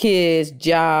got kids,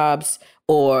 jobs,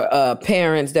 or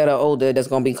parents that are older that's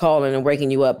going to be calling and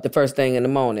waking you up the first thing in the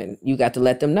morning. You got to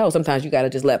let them know. Sometimes you got to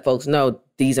just let folks know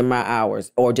these are my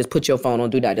hours, or just put your phone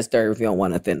on Do Not Disturb if you don't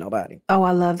want to offend nobody. Oh,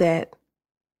 I love that.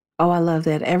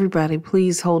 Everybody,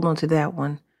 please hold on to that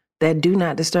one. That Do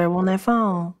Not Disturb on that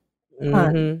phone.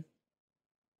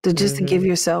 To give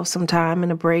yourself some time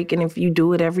and a break. And if you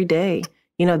do it every day,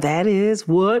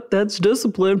 that's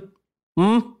discipline.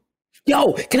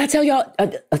 Yo, can I tell y'all,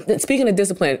 speaking of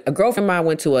discipline, a girlfriend of mine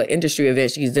went to an industry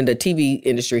event. She's in the TV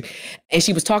industry. And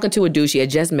she was talking to a dude she had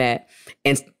just met.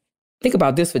 And think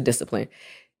about this for discipline.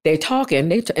 They're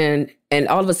talking, and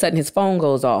all of a sudden his phone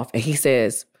goes off. And he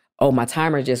says, oh, my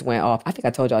timer just went off. I think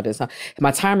I told y'all this. Huh? My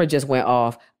timer just went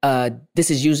off. This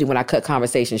is usually when I cut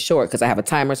conversations short because I have a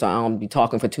timer, so I don't be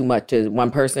talking for too much to one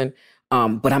person.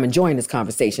 But I'm enjoying this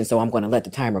conversation, so I'm going to let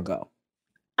the timer go.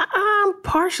 I'm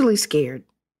partially scared.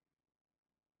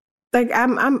 Like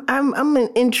I'm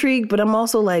intrigued, but I'm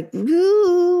also like,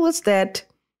 ooh, what's that?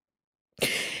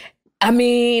 I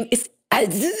mean, it's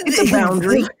a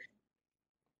boundary.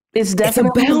 It's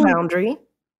definitely a boundary.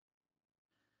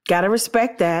 Gotta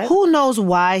respect that. Who knows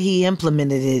why he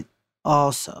implemented it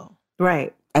also?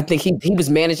 Right. I think he was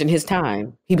managing his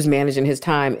time. He was managing his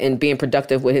time and being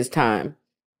productive with his time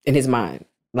in his mind.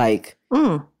 Like,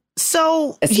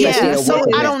 so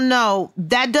I don't know.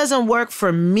 That doesn't work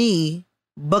for me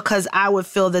because I would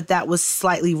feel that was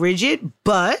slightly rigid,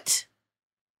 but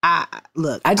I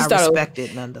respect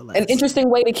it nonetheless. An interesting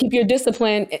way to keep your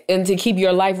discipline and to keep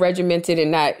your life regimented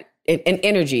and not and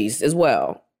energies as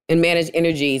well. And manage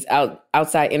energies,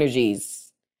 outside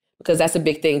energies, because that's a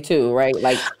big thing too, right?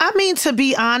 Like, I mean, to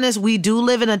be honest, we do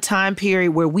live in a time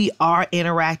period where we are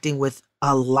interacting with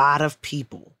a lot of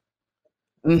people,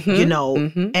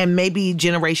 and maybe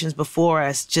generations before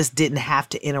us just didn't have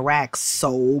to interact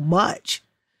so much.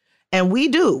 And we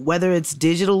do, whether it's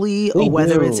digitally or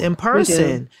whether it's in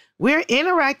person, we're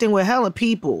interacting with hella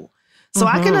people. So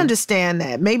I can understand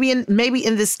that. Maybe in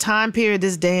this time period,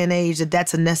 this day and age,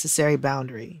 that's a necessary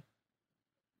boundary.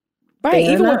 Right.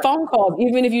 Even with phone calls,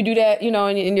 even if you do that,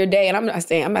 in your day, and I'm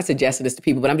not suggesting this to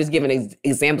people, but I'm just giving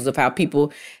examples of how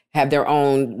people have their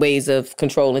own ways of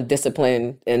controlling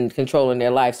discipline and controlling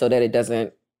their life so that it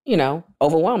doesn't,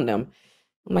 overwhelm them.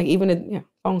 I'm like, even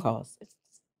phone calls.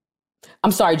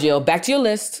 I'm sorry, Jill, back to your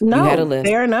list. No, you had a list.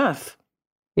 Fair enough.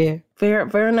 Yeah.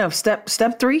 Fair enough.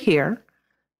 Step 3 here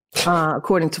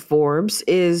according to Forbes,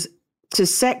 is to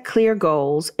set clear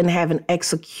goals and have an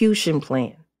execution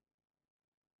plan.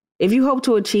 If you hope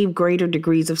to achieve greater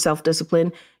degrees of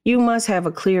self-discipline, you must have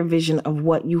a clear vision of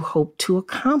what you hope to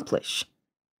accomplish,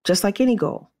 just like any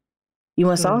goal. You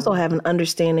must also have an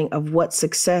understanding of what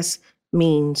success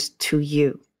means to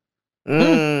you.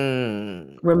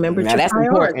 Remember to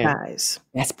prioritize.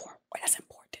 That's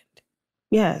important.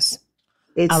 Yes.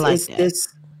 I like that. I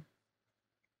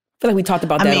feel like we talked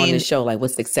about that on this show, like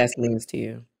what success means to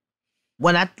you.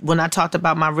 When I talked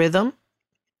about my rhythm,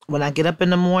 when I get up in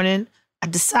the morning, I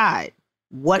decide,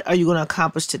 what are you going to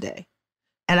accomplish today?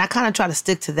 And I kind of try to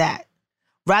stick to that.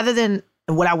 Rather than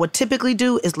what I would typically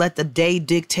do is let the day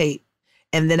dictate.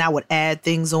 And then I would add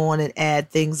things on.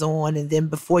 And then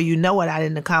before you know it, I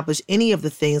didn't accomplish any of the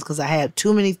things because I had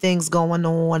too many things going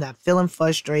on. I'm feeling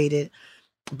frustrated,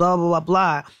 blah, blah, blah,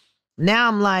 blah. Now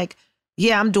I'm like,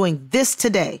 yeah, I'm doing this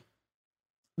today.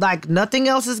 Like nothing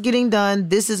else is getting done.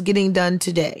 This is getting done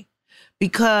today.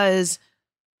 Because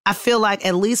I feel like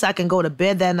at least I can go to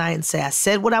bed that night and say, I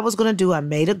said what I was going to do. I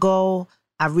made a goal.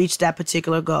 I reached that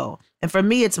particular goal. And for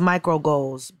me, it's micro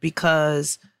goals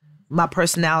because my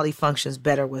personality functions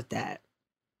better with that.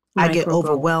 I get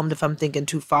overwhelmed if I'm thinking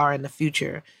too far in the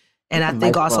future. And I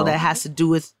think also that has to do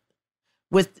with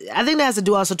I think that has to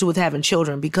do also too with having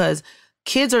children, because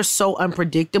kids are so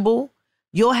unpredictable.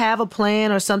 You'll have a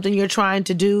plan or something you're trying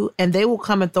to do, and they will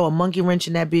come and throw a monkey wrench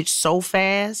in that bitch so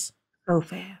fast. So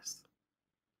fast.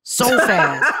 So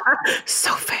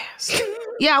fast.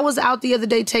 Yeah, I was out the other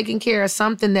day taking care of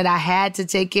something that I had to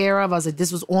take care of. I was like,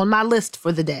 this was on my list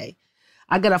for the day.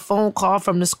 I got a phone call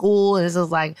from the school, and it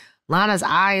was like, Lana's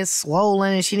eye is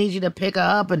swollen, and she needs you to pick her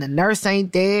up, and the nurse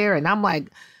ain't there. And I'm like,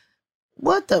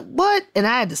 what? And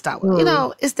I had to stop.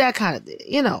 It's that kind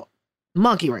of,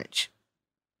 monkey wrench.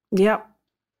 Yep.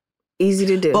 Easy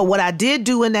to do. But what I did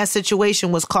do in that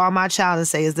situation was call my child and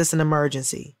say, is this an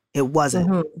emergency? It wasn't.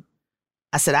 Mm-hmm.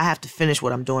 I said, I have to finish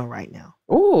what I'm doing right now.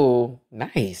 Ooh,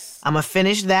 nice. I'm going to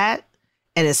finish that.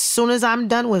 And as soon as I'm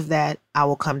done with that, I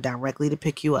will come directly to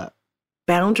pick you up.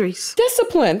 Boundaries.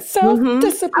 Discipline.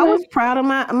 Self-discipline. I was proud of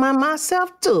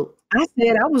myself too. I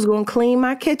said I was going to clean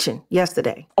my kitchen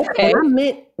yesterday. Okay. And I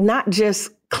meant not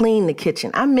just clean the kitchen.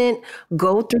 I meant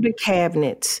go through the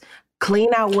cabinets, clean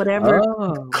out whatever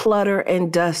clutter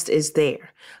and dust is there.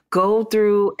 Go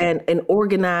through and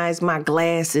organize my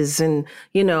glasses. And,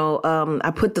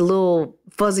 I put the little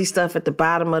fuzzy stuff at the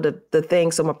bottom of the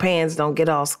thing so my pans don't get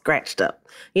all scratched up.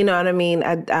 You know what I mean?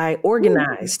 I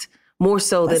organized more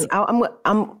so than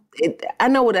I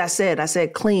know what I said. I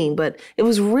said clean, but it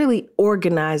was really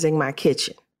organizing my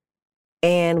kitchen.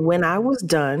 And when I was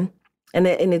done, and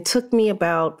it took me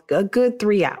about a good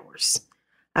 3 hours,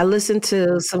 I listened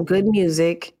to some good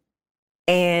music.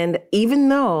 And even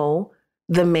though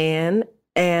the man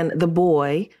and the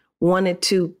boy wanted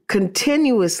to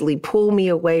continuously pull me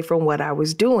away from what I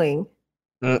was doing,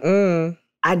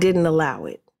 I didn't allow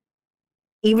it.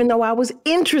 Even though I was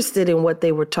interested in what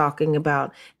they were talking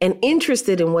about and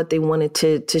interested in what they wanted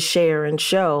to share and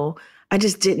show, I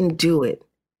just didn't do it.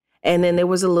 And then there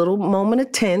was a little moment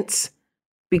of tense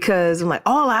because I'm like,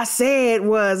 all I said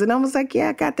was, and I was like, yeah,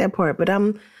 I got that part, but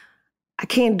I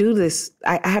can't do this.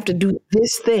 I have to do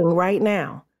this thing right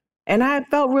now. And I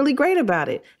felt really great about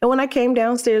it. And when I came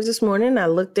downstairs this morning, I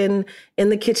looked in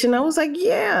the kitchen, I was like,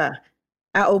 yeah.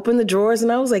 I opened the drawers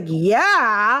and I was like,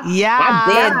 yeah, I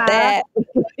did that.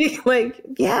 Like,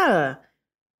 yeah.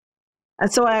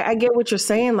 And so I get what you're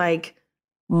saying, like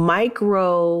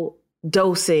micro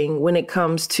dosing when it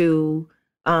comes to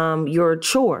your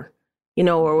chore,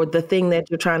 or the thing that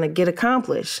you're trying to get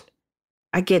accomplished.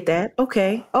 I get that.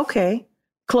 Okay.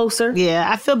 Closer. Yeah,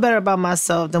 I feel better about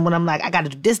myself than when I'm like, I got to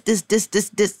do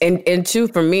this. And two,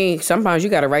 for me, sometimes you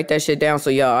got to write that shit down. So,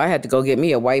 y'all, I had to go get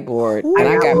me a whiteboard. And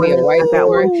I got me a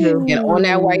whiteboard. And on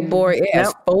that whiteboard, it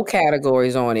has 4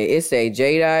 categories on it. It say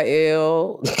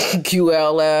J.L,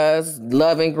 QLS,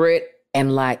 Love and Grit,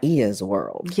 and Laia's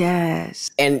World.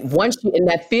 Yes. And once you, in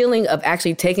that feeling of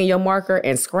actually taking your marker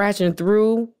and scratching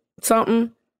through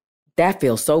something, that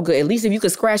feels so good. At least if you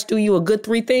could scratch through you a good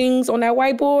 3 things on that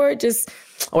whiteboard,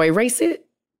 or erase it.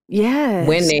 Yes.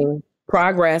 Winning.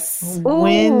 Progress. Ooh,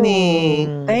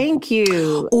 winning. Thank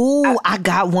you. Ooh, I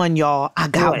got one, y'all. I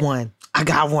got one. I'm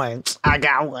hyped.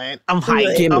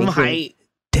 I'm hyped.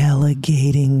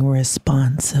 Delegating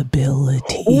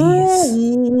responsibilities.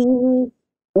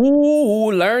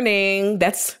 Ooh, learning.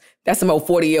 That's some old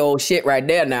 40-year-old shit right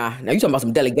there now. Now you talking about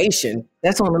some delegation.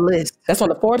 That's on the list. That's on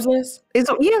the Forbes list? It's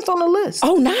on the list.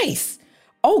 Oh, nice.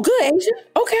 Oh, good, Asia.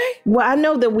 Okay. Well, I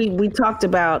know that we talked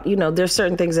about, there's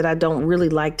certain things that I don't really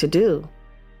like to do.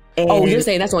 And you're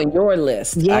saying that's on your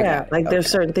list. Yeah, like there's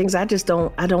certain things I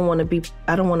don't want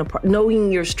to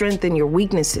knowing your strength and your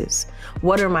weaknesses.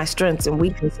 What are my strengths and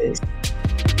weaknesses?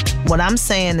 What I'm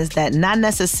saying is that not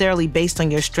necessarily based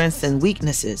on your strengths and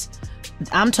weaknesses.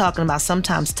 I'm talking about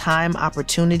sometimes time,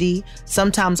 opportunity,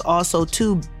 sometimes also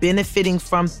too benefiting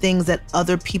from things that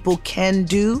other people can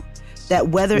do, that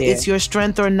whether it's your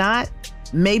strength or not,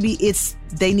 maybe it's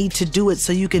they need to do it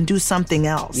so you can do something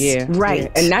else. Yeah. Right.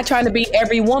 Yeah. And not trying to be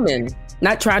every woman.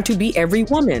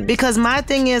 Because my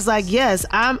thing is like, yes,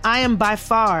 I am by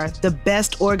far the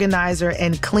best organizer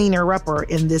and cleaner-upper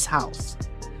in this house.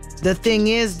 The thing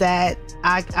is that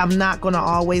I'm not going to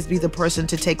always be the person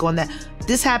to take on that.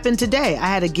 This happened today. I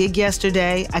had a gig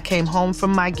yesterday. I came home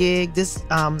from my gig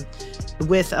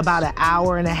with about an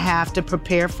hour and a half to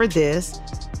prepare for this.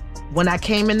 When I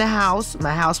came in the house,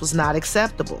 my house was not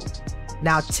acceptable.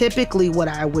 Now, typically what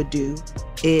I would do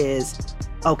is,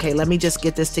 okay, let me just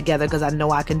get this together because I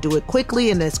know I can do it quickly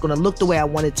and it's going to look the way I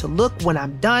want it to look when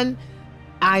I'm done.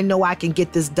 I know I can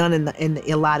get this done in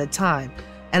the allotted time.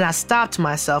 And I stopped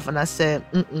myself and I said,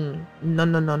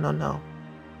 no.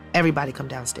 Everybody come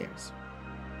downstairs.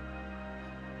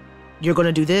 You're going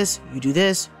to do this, you do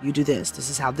this, you do this. This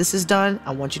is how this is done.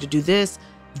 I want you to do this.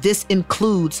 This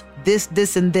includes this,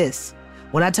 this, and this.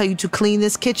 When I tell you to clean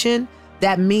this kitchen,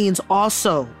 that means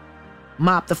also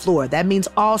mop the floor. That means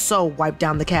also wipe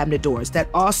down the cabinet doors. That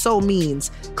also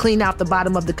means clean out the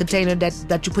bottom of the container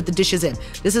that you put the dishes in.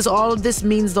 This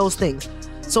means those things.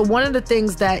 So one of the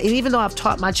things that, and even though I've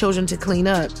taught my children to clean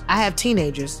up, I have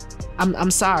teenagers. I'm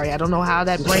sorry, I don't know how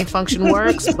that brain function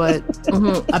works, but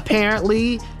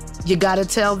apparently you gotta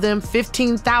tell them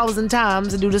 15,000 times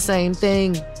to do the same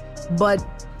thing. But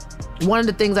one of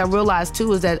the things I realized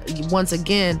too is that, once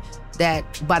again,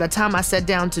 that by the time I sat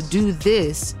down to do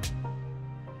this,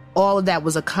 all of that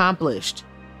was accomplished.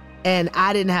 And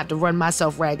I didn't have to run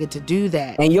myself ragged to do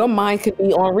that. And your mind could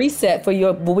be on reset for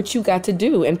what you got to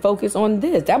do and focus on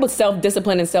this. That was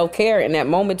self-discipline and self-care in that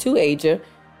moment too, Aja,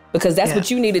 because that's what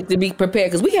you needed to be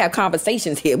prepared. Because we have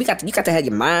conversations here. You got to have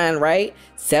your mind right,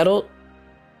 settled.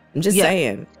 I'm just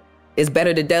saying, it's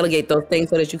better to delegate those things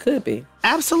so that you could be.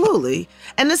 Absolutely.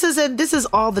 And this is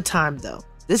all the time though.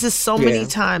 This is so many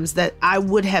times that I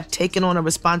would have taken on a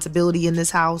responsibility in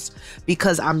this house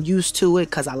because I'm used to it,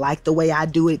 because I like the way I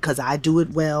do it, because I do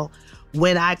it well,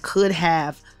 when I could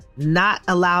have not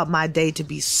allowed my day to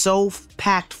be so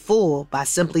packed full by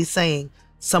simply saying,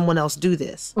 someone else do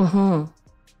this.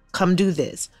 Come do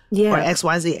this. Or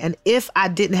XYZ. And if I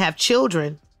didn't have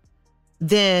children,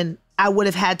 then I would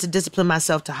have had to discipline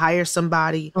myself to hire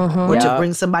somebody or to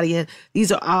bring somebody in.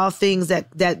 These are all things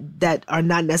that are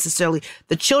not necessarily,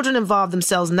 the children involve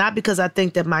themselves, not because I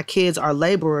think that my kids are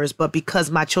laborers, but because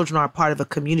my children are a part of a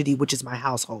community, which is my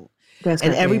household. And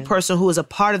every person who is a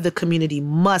part of the community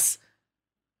must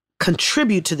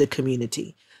contribute to the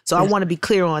community. So I want to be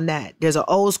clear on that. There's an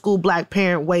old school Black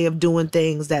parent way of doing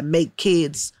things that make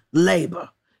kids labor.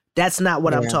 That's not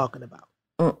what I'm talking about.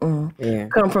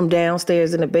 Come from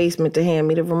downstairs in the basement to hand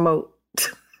me the remote.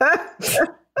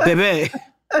 Baby.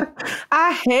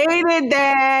 I hated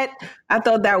that. I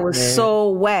thought that was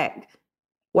so whack.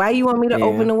 Why you want me to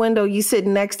open the window you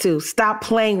sitting next to? Stop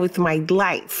playing with my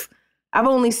life. I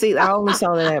only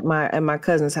saw that at my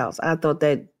cousin's house. I thought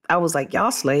that, I was like,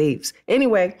 y'all slaves.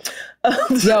 Anyway.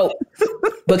 Yo,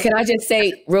 but can I just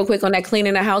say real quick on that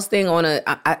cleaning the house thing,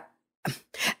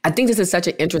 I think this is such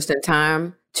an interesting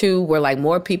time too, where like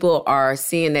more people are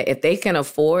seeing that if they can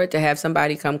afford to have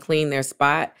somebody come clean their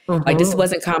spot, like this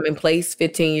wasn't commonplace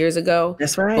 15 years ago.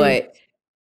 That's right. But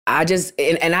I just,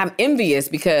 and I'm envious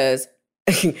because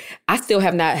I still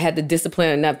have not had the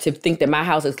discipline enough to think that my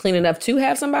house is clean enough to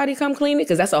have somebody come clean it.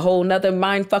 Cause that's a whole nother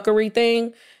mind fuckery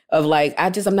thing of like,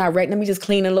 I'm not ready. Let me just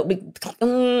clean a little bit.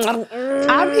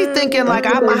 I be thinking like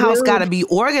my house got to be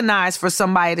organized for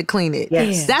somebody to clean it.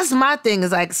 Yes. That's my thing,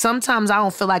 is like sometimes I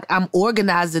don't feel like I'm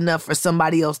organized enough for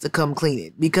somebody else to come clean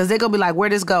it, because they're going to be like,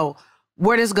 where'd this go?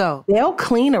 Where'd this go? They'll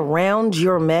clean around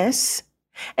your mess.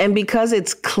 And because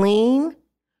it's clean,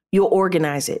 you'll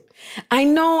organize it. I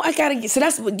know. I got to get, so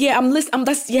that's, I'm listening.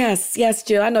 Yes,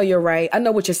 Jill. I know you're right. I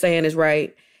know what you're saying is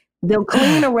right. They'll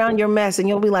clean around your mess and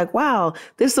you'll be like, wow,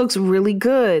 this looks really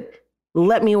good.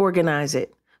 Let me organize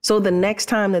it. So the next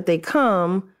time that they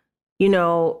come,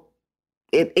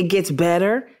 it gets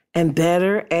better and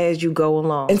better as you go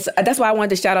along. And so that's why I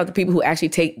wanted to shout out the people who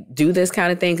actually do this kind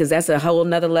of thing, because that's a whole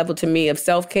nother level to me of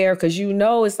self-care. Because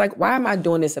it's like, why am I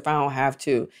doing this if I don't have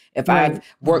to? If I've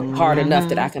worked hard enough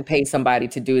that I can pay somebody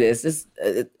to do this.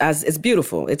 It's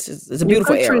beautiful. It's a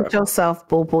beautiful era. You can treat yourself,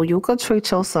 boo-boo. You can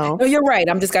treat yourself. No, you're right.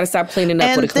 I'm just got to stop cleaning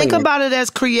up with a cleaner. And think about it as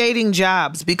creating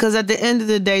jobs, because at the end of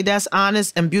the day, that's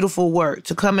honest and beautiful work.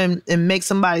 To come in and make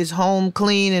somebody's home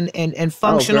clean and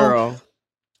functional. Oh, girl.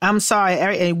 I'm sorry,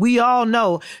 and we all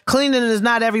know cleaning is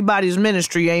not everybody's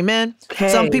ministry, amen? Hey,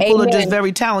 some people are just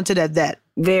very talented at that.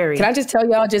 Very. Can I just tell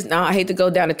y'all I hate to go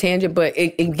down a tangent, but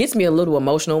it gets me a little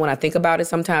emotional when I think about it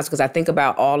sometimes, because I think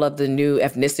about all of the new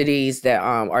ethnicities that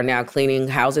are now cleaning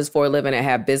houses for a living and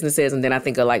have businesses. And then I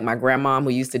think of like my grandmom who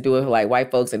used to do it for like white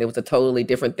folks, and it was a totally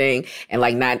different thing. And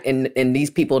like and these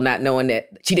people not knowing that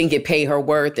she didn't get paid her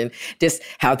worth, and just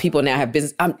how people now have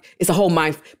business. It's a whole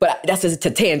mind, but that's just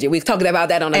a tangent. We're talking about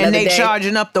that on another day. And they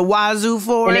charging up the wazoo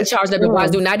for it. And they charging up the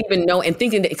wazoo, not even know, and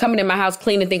thinking that coming in my house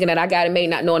cleaning, thinking that I got it made,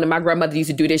 not knowing that my grandmother used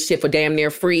to do this shit for damn near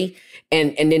free,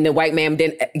 and then the white man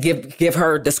then give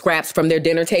her the scraps from their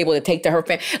dinner table to take to her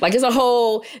family. Like, it's a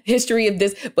whole history of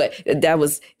this, but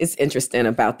it's interesting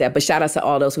about that. But shout out to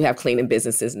all those who have cleaning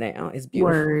businesses now. It's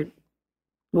beautiful.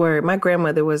 Word. My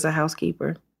grandmother was a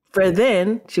housekeeper. For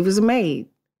then, she was a maid.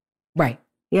 Right.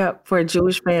 Yep, for a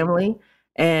Jewish family,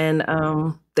 and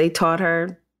they taught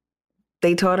her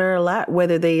a lot,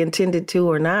 whether they intended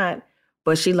to or not.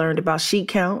 But she learned about sheet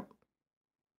count.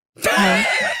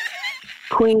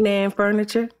 Queen Anne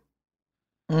furniture.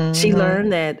 Mm-hmm. She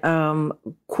learned that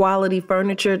quality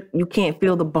furniture, you can't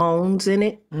feel the bones in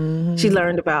it. Mm-hmm. She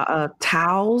learned about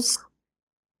towels.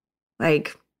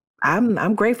 Like,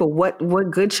 I'm grateful what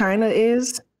good china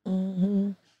is.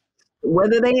 Mm-hmm.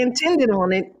 Whether they intended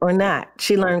on it or not,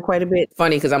 she learned quite a bit.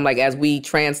 Funny, because I'm like, as we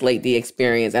translate the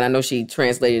experience, and I know she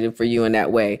translated it for you in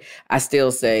that way, I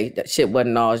still say that shit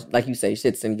wasn't all, like you say,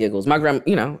 shits and giggles. My grandma,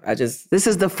 This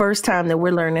is the first time that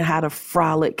we're learning how to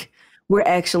frolic. We're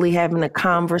actually having a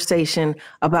conversation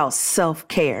about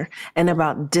self-care and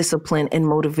about discipline and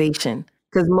motivation.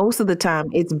 Because most of the time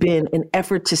it's been an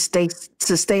effort to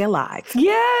stay alive.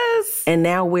 Yes. And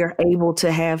now we're able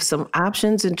to have some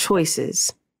options and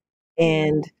choices.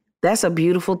 And that's a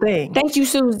beautiful thing. Thank you,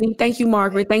 Susie. Thank you,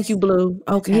 Margaret. Thank you, Blue.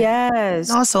 Okay. Yes.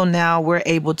 Also, now we're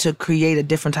able to create a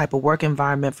different type of work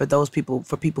environment for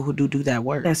people who do that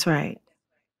work. That's right.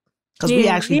 Because we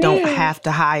actually don't have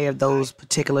to hire those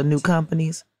particular new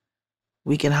companies.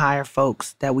 We can hire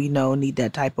folks that we know need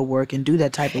that type of work and do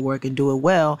that type of work and do it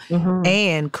well,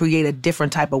 and create a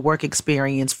different type of work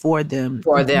experience for them.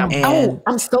 And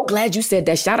I'm so glad you said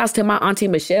that. Shout outs to my auntie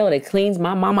Michelle that cleans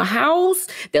my mama house,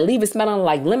 that leave it smelling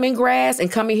like lemongrass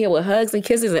and come in here with hugs and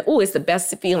kisses. And it's the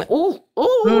best feeling.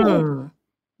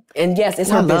 And yes, it's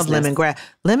her business. I love lemongrass.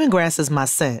 Lemongrass is my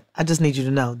scent. I just need you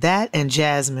to know that, and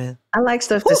jasmine. I like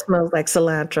stuff that smells like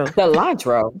cilantro.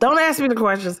 Cilantro. Don't ask me the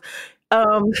questions.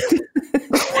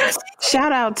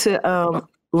 Shout out to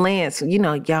Lance.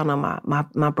 Y'all know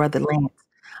my brother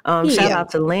Lance. Shout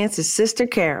out to Lance's sister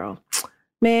Carol.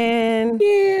 Man,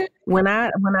 when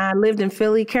I lived in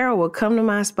Philly, Carol would come to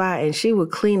my spot and she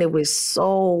would clean it with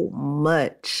so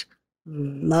much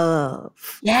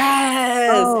love.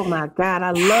 Yes. Oh my God,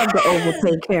 I love to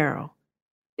overpay Carol.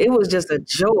 It was just a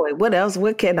joy. What else?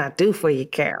 What can I do for you,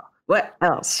 Carol? What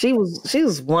else? She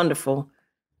was wonderful.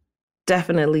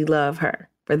 Definitely love her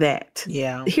for that.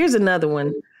 Yeah. Here's another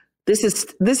one. This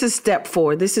is step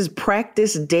 4. This is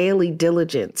practice daily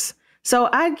diligence. So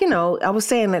I was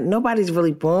saying that nobody's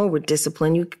really born with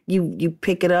discipline. You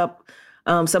pick it up.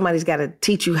 Somebody's got to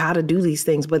teach you how to do these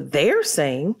things. But they're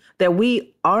saying that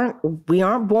we aren't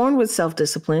born with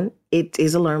self-discipline. It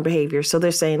is a learned behavior. So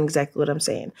they're saying exactly what I'm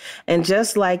saying. And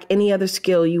just like any other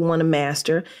skill you want to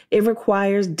master, it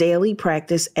requires daily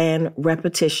practice and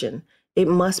repetition. It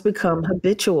must become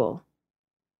habitual.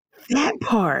 That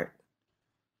part.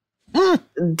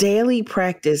 Daily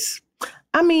practice.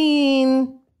 I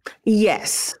mean,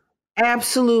 yes,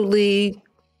 absolutely.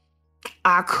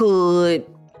 I could,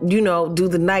 do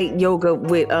the night yoga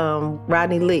with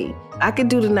Rodney Lee. I could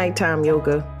do the nighttime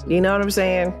yoga. You know what I'm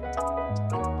saying?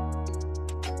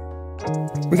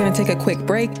 We're going to take a quick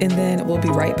break and then we'll be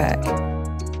right back.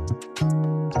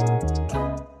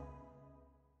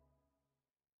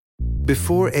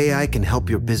 Before AI can help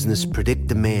your business predict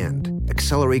demand,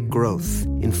 accelerate growth,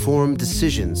 inform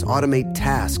decisions, automate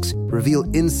tasks, reveal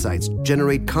insights,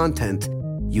 generate content,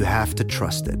 you have to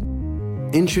trust it.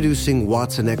 Introducing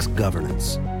watsonx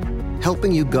Governance,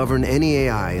 helping you govern any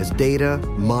AI as data,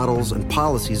 models, and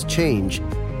policies change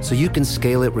so you can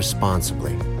scale it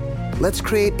responsibly. Let's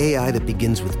create AI that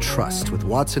begins with trust with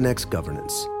watsonx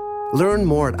Governance. Learn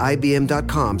more at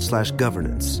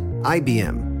ibm.com/governance.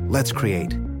 IBM. Let's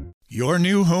create. Your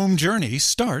new home journey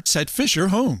starts at Fisher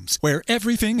Homes, where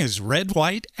everything is red,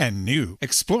 white, and new.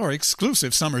 Explore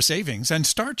exclusive summer savings and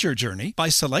start your journey by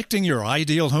selecting your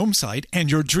ideal home site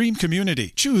and your dream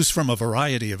community. Choose from a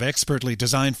variety of expertly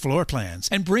designed floor plans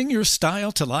and bring your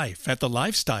style to life at the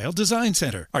Lifestyle Design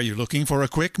Center. Are you looking for a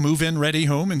quick move-in ready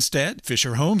home instead?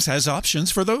 Fisher Homes has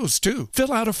options for those too.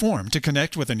 Fill out a form to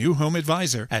connect with a new home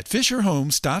advisor at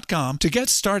fisherhomes.com to get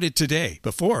started today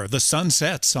before the sun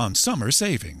sets on summer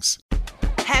savings.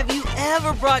 Have you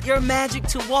ever brought your magic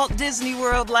to Walt Disney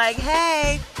World like,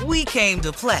 hey, we came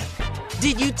to play?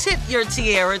 Did you tip your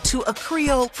tiara to a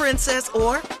Creole princess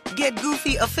or get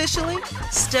goofy officially?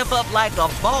 Step up like a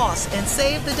boss and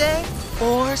save the day?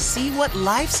 Or see what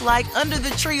life's like under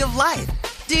the tree of life?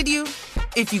 Did you?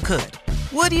 If you could.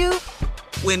 Would you?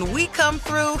 When we come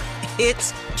through,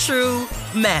 it's true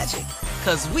magic.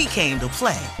 'Cause we came to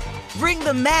play. Bring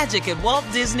the magic at Walt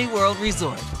Disney World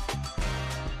Resort.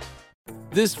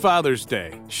 This Father's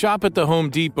Day, shop at the Home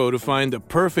Depot to find the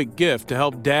perfect gift to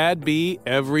help Dad be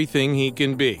everything he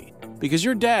can be. Because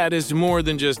your dad is more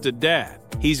than just a dad.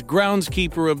 He's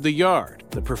groundskeeper of the yard,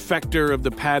 the perfecter of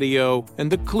the patio, and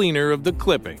the cleaner of the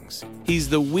clippings. He's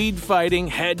the weed-fighting,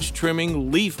 hedge-trimming,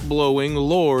 leaf-blowing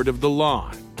lord of the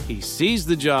lawn. He sees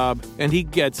the job, and he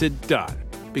gets it done.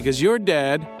 Because your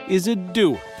dad is a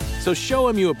doer. So show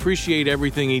him you appreciate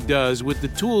everything he does with the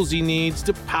tools he needs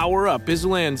to power up his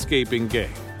landscaping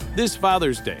game. This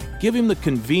Father's Day, give him the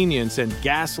convenience and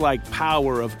gas-like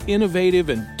power of innovative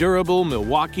and durable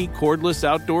Milwaukee cordless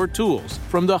outdoor tools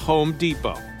from the Home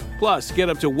Depot. Plus, get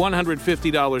up to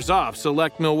 $150 off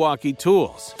select Milwaukee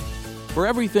tools. For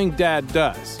everything Dad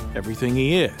does, everything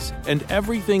he is, and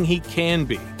everything he can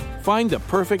be, find the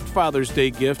perfect Father's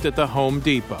Day gift at the Home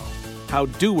Depot. How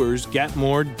doers get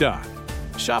more done.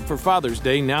 Shop for Father's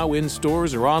Day now in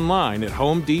stores or online at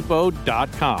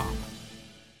homedepot.com.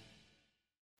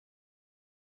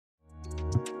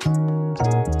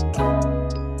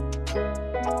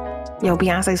 Yo,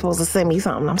 Beyonce's supposed to send me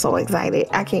something. I'm so excited.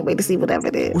 I can't wait to see whatever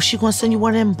it is. Was she gonna send you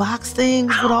one of them box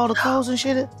things with all the clothes and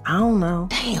shit? I don't know.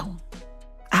 Damn.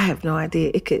 I have no idea.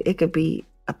 It could be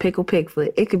a pickle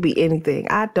pigfoot. It could be anything.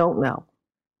 I don't know.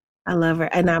 I love her.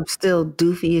 And I'm still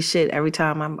doofy as shit every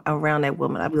time I'm around that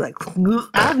woman. I'll be like,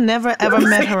 I've never ever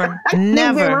met her.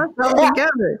 Never.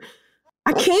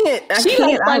 I can't.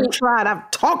 I've tried. I've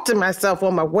talked to myself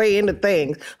on my way into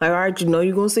things. Like, all right, you know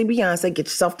you're going to see Beyonce. Get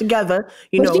yourself together.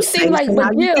 You know, she seemed like,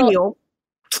 but Jill,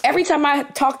 every time I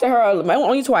talk to her,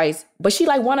 only twice, but she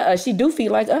like one of us. She doofy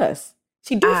like us.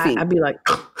 She doofy. I'd be like,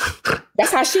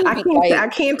 that's how she be. I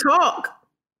can't talk.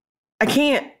 I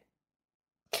can't.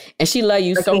 And she love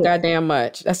you so goddamn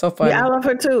much. That's so funny. Yeah, I love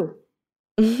her too.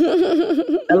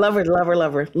 I love her.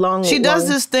 She does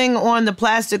this thing on the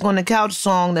Plastic on the Couch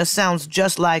song that sounds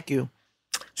just like you.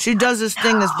 She does this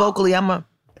thing that's vocally. I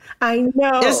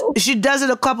know. She does it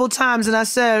a couple times, and I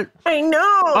said, I know.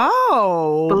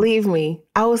 Oh, believe me.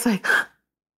 I was like,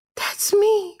 that's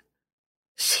me.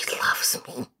 She loves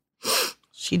me.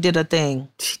 She did a thing.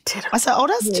 She did. I said, oh,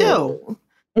 that's Jill.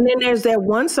 And then there's that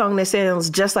one song that sounds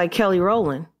just like Kelly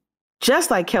Rowland.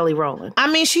 Just like Kelly Rowland.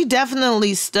 I mean, she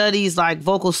definitely studies like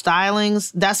vocal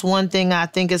stylings. That's one thing I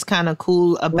think is kind of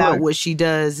cool about what she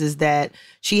does is that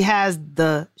she has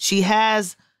the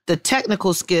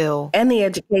technical skill and the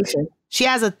education. She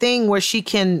has a thing where she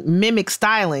can mimic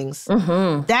stylings.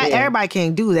 Mm-hmm. Everybody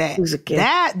can't do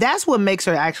that. That's what makes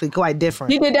her actually quite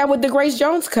different. She did that with the Grace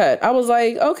Jones cut. I was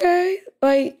like, okay,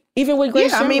 like. Even with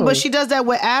Grace Jones. I mean, but she does that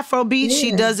with Afrobeat. Yeah.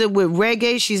 She does it with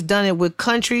reggae. She's done it with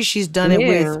country. She's done it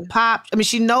with pop. I mean,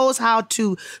 she knows how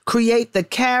to create the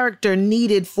character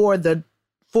needed for the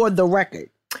record.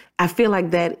 I feel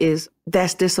like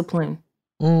that's discipline.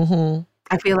 Mm-hmm.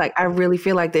 I really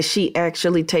feel like that she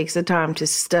actually takes the time to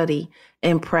study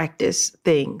and practice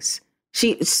things.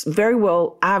 She's very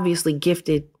well, obviously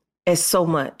gifted at so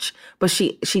much, but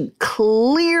she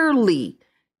clearly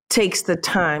takes the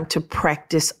time to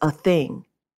practice a thing.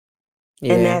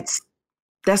 Yeah. And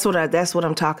that's what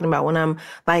I'm talking about when I'm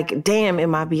like, damn, in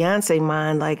my Beyonce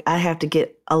mind, like I have to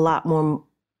get a lot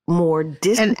more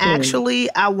discipline. And actually,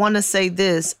 I want to say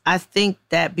this. I think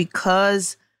that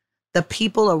because the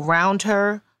people around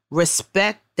her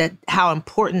respect that how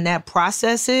important that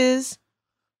process is,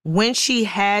 when she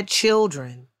had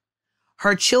children,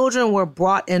 her children were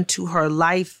brought into her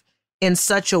life in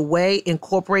such a way,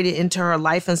 incorporated into her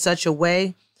life in such a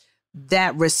way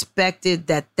that respected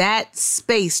that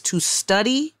space to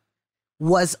study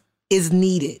is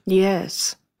needed.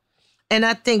 Yes. And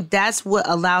I think that's what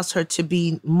allows her to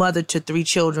be mother to 3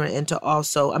 children and to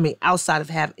also, I mean, outside of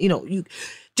having, you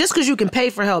just because you can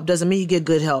pay for help doesn't mean you get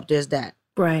good help. There's that.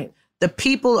 Right. The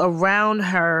people around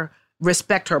her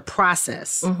respect her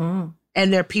process. Mm-hmm.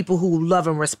 And they're people who love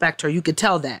and respect her. You could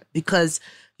tell that because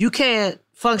you can't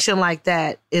function like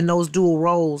that in those dual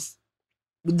roles.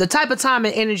 The type of time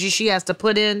and energy she has to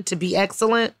put in to be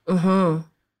excellent, mm-hmm.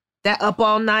 that up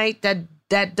all night,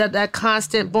 that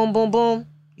constant boom, boom, boom.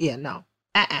 Yeah, no.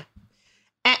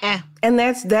 And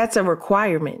that's a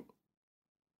requirement.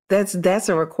 That's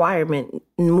a requirement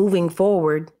moving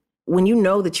forward. When you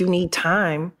know that you need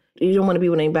time, you don't want to be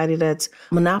with anybody that's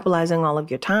monopolizing all of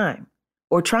your time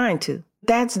or trying to.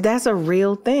 That's a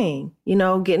real thing,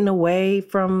 getting away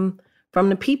from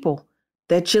the people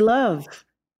that you love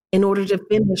in order to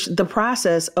finish the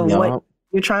process of what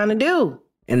you're trying to do.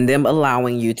 And them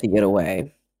allowing you to get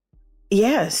away.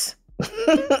 Yes.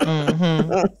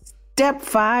 Mm-hmm. Step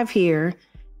 5 here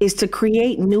is to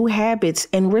create new habits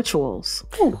and rituals.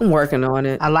 I'm working on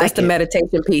it. That's the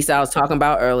meditation piece I was talking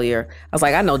about earlier. I was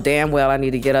like, I know damn well I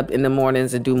need to get up in the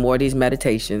mornings and do more of these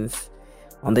meditations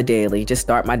on the daily. Just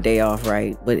start my day off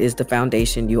right. What is the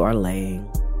foundation you are laying?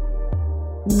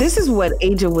 This is what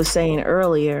Aja was saying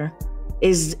earlier,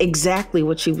 is exactly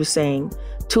what she was saying.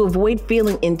 To avoid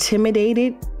feeling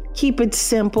intimidated, keep it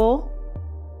simple.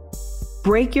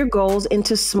 Break your goals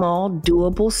into small,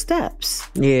 doable steps.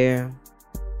 Yeah.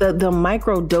 The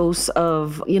micro dose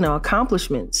of,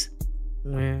 accomplishments.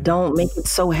 Yeah. Don't make it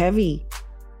so heavy.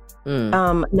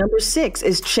 Number 6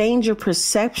 is change your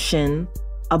perception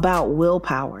about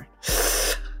willpower.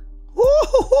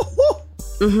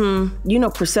 Mm-hmm.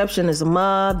 Perception is a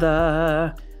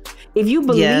mother. If you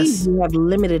believe you have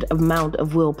limited amount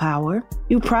of willpower,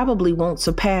 you probably won't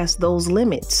surpass those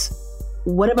limits.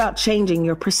 What about changing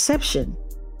your perception?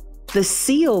 The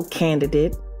SEAL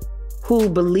candidate who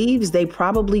believes they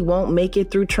probably won't make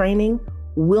it through training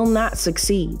will not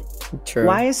succeed. True.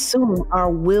 Why assume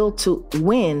our will to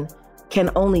win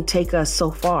can only take us so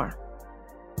far?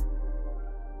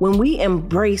 When we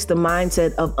embrace the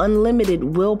mindset of unlimited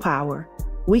willpower,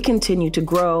 we continue to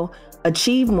grow,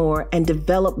 achieve more, and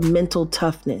develop mental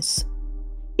toughness.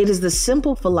 It is the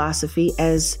simple philosophy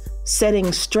as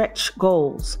setting stretch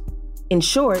goals. In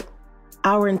short,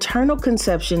 our internal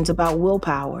conceptions about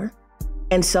willpower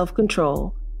and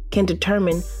self-control can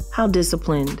determine how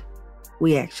disciplined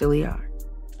we actually are.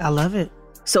 I love it.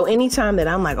 So anytime that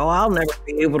I'm like, I'll never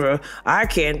be able to, I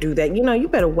can't do that. You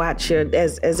better watch your,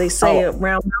 as they say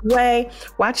around my way,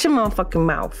 watch your motherfucking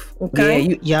mouth. Okay.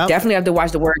 Yeah, you definitely have to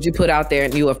watch the words you put out there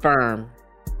and you affirm.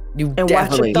 You and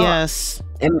definitely. Watch your thoughts.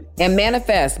 Yes. And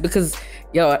manifest, because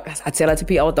I tell that to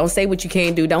people, don't say what you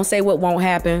can't do. Don't say what won't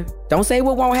happen. Don't say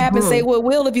what won't happen. Mm-hmm. Say what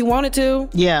will if you wanted to.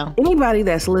 Yeah. Anybody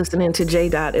that's listening to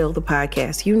J.L, the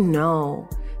podcast,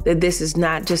 that this is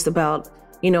not just about,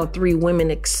 3 women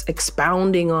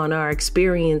expounding on our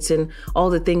experience and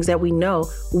all the things that we know.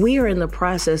 We are in the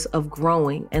process of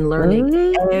growing and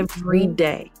learning every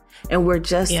day. And we're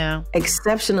just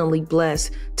exceptionally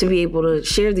blessed to be able to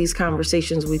share these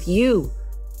conversations with you.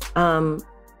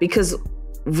 Because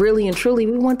really and truly,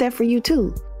 we want that for you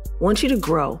too. Want you to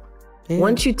grow. Yeah.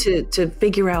 Want you to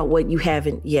figure out what you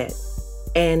haven't yet.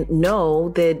 And know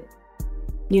that,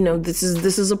 this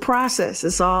is a process.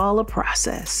 It's all a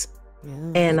process.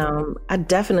 Yeah. And I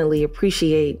definitely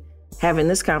appreciate having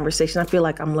this conversation. I feel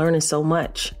like I'm learning so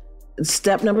much.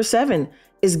 Step number 7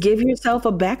 is give yourself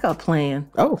a backup plan.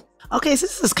 Oh, okay. So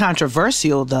this is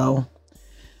controversial, though.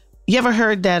 You ever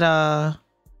heard that? I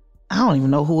don't even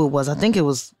know who it was. I think it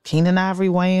was Keenan Ivory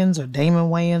Wayans or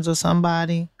Damon Wayans or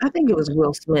somebody. I think it was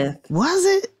Will Smith. Was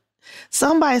it?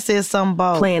 Somebody said something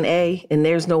about plan A and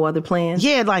there's no other plan.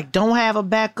 Yeah, like don't have a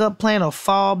backup plan or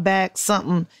fall back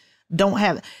something. Don't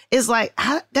have it. It's like,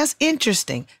 that's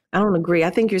interesting. I don't agree. I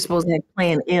think you're supposed to have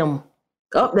plan M.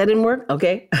 Oh, that didn't work.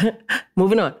 Okay.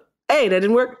 Moving on. Hey, that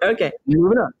didn't work. Okay.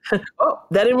 Moving on. Oh,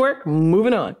 that didn't work.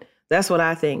 Moving on. That's what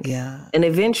I think. Yeah. And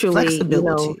eventually,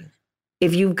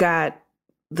 if you've got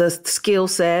the skill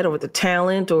set or the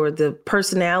talent or the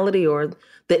personality or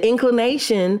the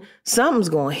inclination, something's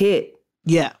going to hit.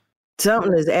 Yeah.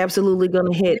 Something is absolutely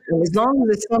going to hit. And as long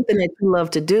as it's something that you love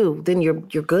to do, then you're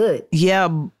good. Yeah,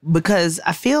 because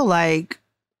I feel like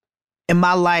in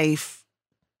my life,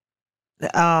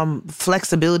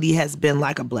 flexibility has been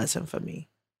like a blessing for me.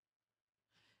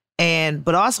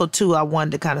 But also too, I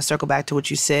wanted to kind of circle back to what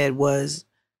you said was,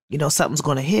 something's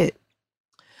going to hit.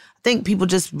 I think people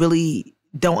just really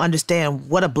don't understand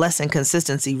what a blessing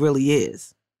consistency really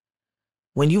is.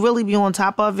 When you really be on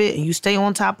top of it and you stay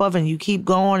on top of it and you keep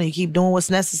going and you keep doing what's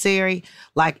necessary,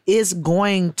 like it's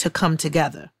going to come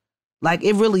together. Like,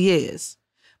 it really is.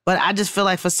 But I just feel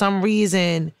like for some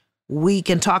reason we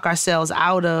can talk ourselves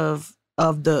out of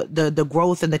the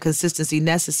growth and the consistency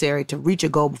necessary to reach a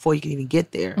goal before you can even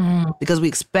get there. Because we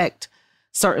expect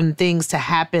certain things to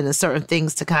happen and certain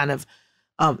things to kind of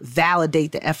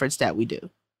validate the efforts that we do.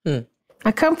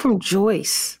 I come from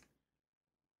Joyce.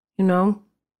 You know,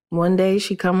 one day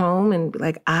she'd come home and be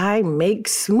like, I make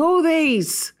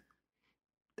smoothies.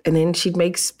 And then she'd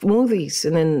make smoothies.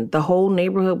 And then the whole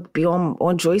neighborhood would be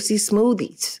on Joyce's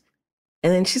smoothies.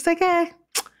 And then she's like,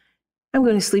 I'm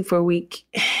going to sleep for a week.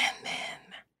 And then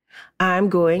I'm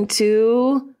going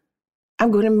to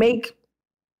make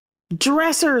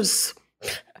dressers.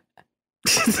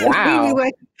 Wow.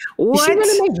 Like, what? Did she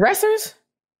really make dressers?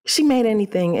 She made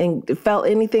anything and felt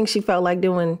anything she felt like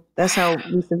doing. That's how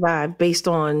we survived, based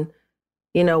on,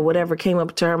 you know, whatever came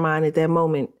up to her mind at that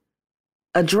moment.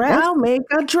 I'll make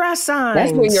a dress sign.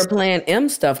 That's where your Plan M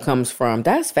stuff comes from.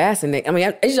 That's fascinating. I mean,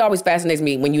 it just always fascinates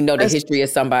me when you know the history of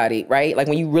somebody, right? Like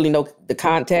when you really know the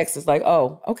context, it's like,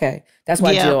 oh, okay. That's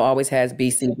why Jill always has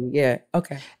BCB. Yeah,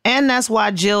 okay. And that's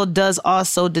why Jill does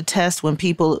also detest when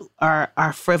people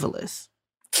are frivolous.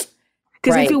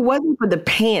 Because if it wasn't for the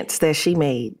pants that she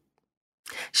made,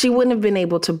 she wouldn't have been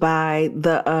able to buy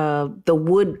the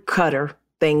wood cutter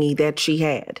thingy that she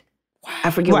had.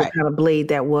 I forget what kind of blade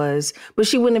that was, but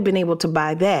she wouldn't have been able to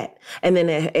buy that. And then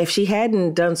if she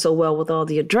hadn't done so well with all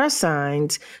the address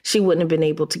signs, she wouldn't have been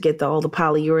able to get all the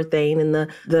polyurethane and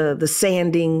the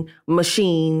sanding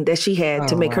machine that she had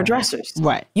to make her dressers.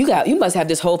 Right. You must have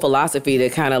this whole philosophy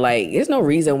that kind of like, there's no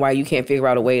reason why you can't figure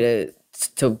out a way to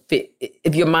fit.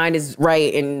 If your mind is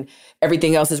right and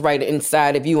everything else is right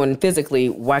inside of you and physically,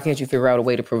 why can't you figure out a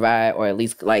way to provide or at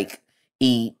least like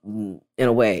eat in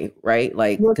a way, right?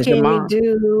 Like, what can you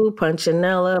do,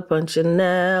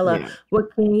 Punchinella? Yeah.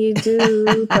 What can you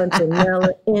do, Punchinella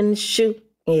in shoe?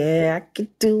 Yeah, I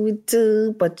could do it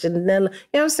too, Punchinella. You know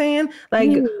what I'm saying?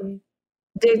 Like,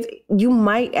 you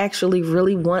might actually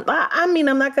really want. I mean,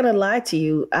 I'm not gonna lie to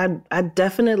you. I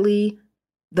definitely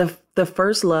the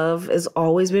first love has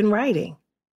always been writing.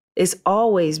 It's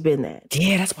always been that.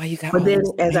 Yeah, that's why you got. But then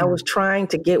as I was trying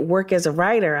to get work as a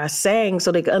writer, I sang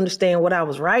so they could understand what I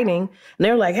was writing. And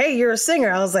they were like, hey, you're a singer.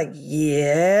 I was like,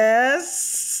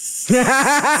 yes. Okay.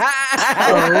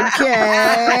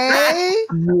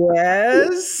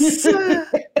 Yes.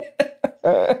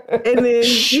 And then,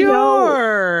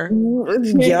 sure.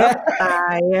 Yep,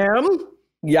 I am.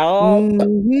 Y'all.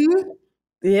 Mm-hmm.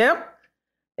 Yep.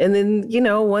 And then, you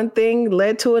know, one thing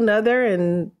led to another.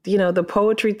 And, you know, the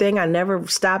poetry thing, I never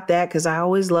stopped that because I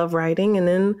always love writing. And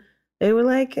then they were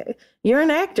like, you're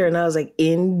an actor. And I was like,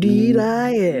 indeed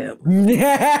I am.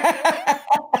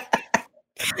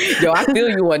 Yo, I feel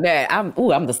you on that. I'm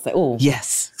just like, ooh.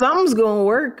 Yes. Something's going to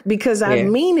work because I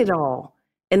mean it all.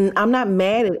 And I'm not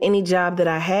mad at any job that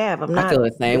I have. I feel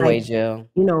the same way, Jill.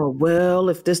 You know, well,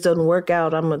 if this doesn't work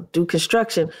out, I'm going to do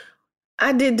construction.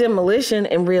 I did demolition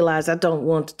and realized I don't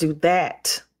want to do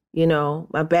that. You know,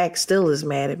 my back still is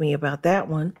mad at me about that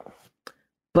one.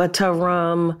 But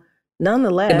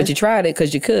nonetheless. Yeah, but you tried it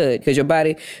because your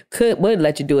body would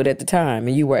let you do it at the time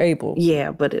and you were able.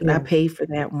 Yeah, but I paid for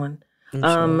that one.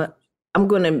 I'm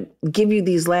going to give you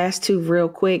these last two real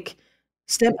quick.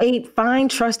 Step 8,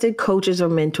 find trusted coaches or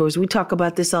mentors. We talk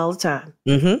about this all the time.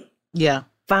 Mm-hmm. Yeah.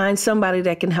 Find somebody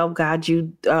that can help guide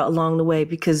you along the way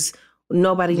because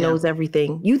nobody knows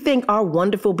everything. You think our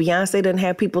wonderful Beyonce doesn't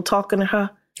have people talking to her?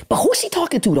 But who's she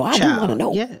talking to, though? I do want to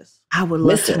know. Yes. I would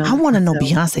love to know. I want to know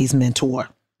Beyonce's mentor.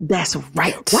 That's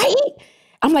right. Right?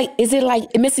 I'm like, is it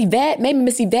like Miss Yvette? Maybe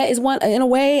Miss Yvette is one in a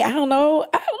way. I don't know.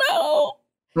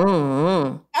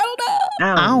 Mm-hmm.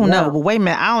 I don't know. But wait a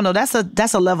minute. I don't know.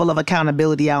 That's a level of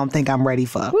accountability I don't think I'm ready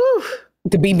for. Woo.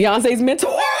 To be Beyonce's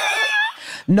mentor?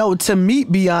 No, to meet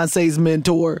Beyonce's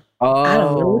mentor. Oh. I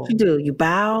don't know what you do. You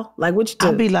bow? Like what you do?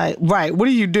 I'll be like, right, what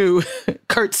do you do?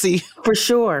 Curtsy. For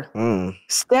sure.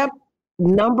 Step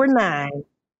number 9,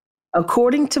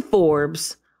 according to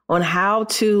Forbes, on how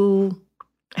to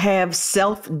have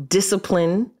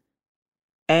self-discipline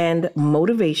and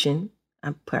motivation,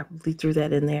 I probably threw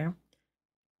that in there,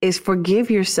 is forgive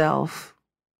yourself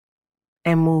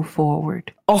and move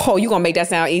forward. Oh, you gonna make that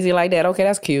sound easy like that? Okay,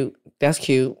 that's cute. That's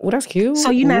cute. Well, that's cute. So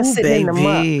you're not sitting in the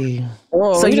muck.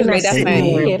 So you're not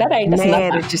sitting there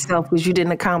mad at yourself because you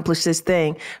didn't accomplish this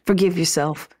thing. Forgive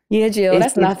yourself. Yeah, Jill,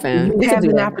 that's nothing. You have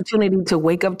an opportunity to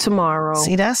wake up tomorrow.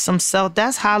 See, that's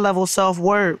high level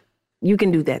self-worth. You can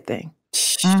do that thing.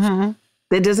 Mm-hmm.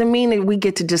 That doesn't mean that we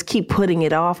get to just keep putting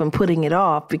it off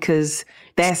because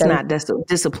that's not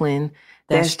discipline.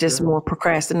 That's just more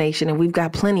procrastination. And we've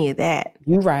got plenty of that.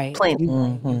 You're right. Plenty.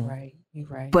 You're right. You're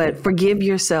right. But forgive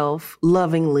yourself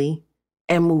lovingly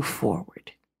and move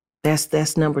forward.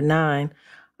 That's number 9.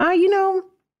 All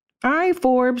right,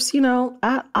 Forbes,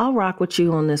 I'll rock with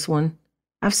you on this one.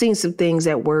 I've seen some things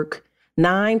that work.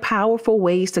 9 powerful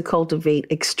ways to cultivate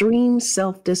extreme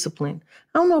self-discipline.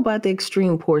 I don't know about the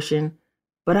extreme portion,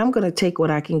 but I'm going to take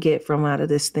what I can get from out of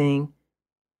this thing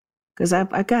because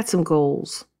I got some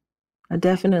goals. I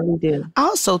definitely do. I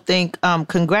also think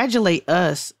congratulate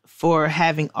us for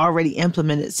having already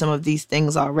implemented some of these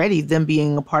things already, them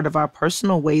being a part of our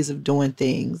personal ways of doing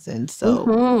things. And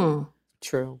so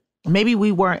True. Maybe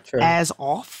we weren't as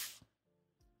off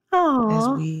Aww. as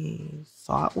we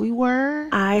thought we were.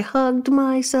 I hugged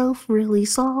myself really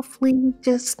softly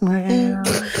just now.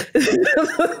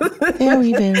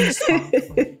 Very, very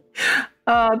softly.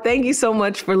 Thank you so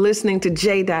much for listening to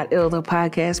J.Ill, the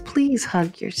podcast. Please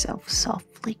hug yourself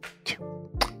softly too.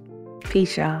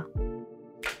 Peace, y'all.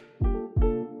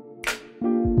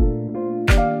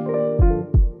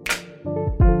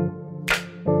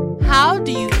 How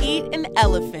do you eat an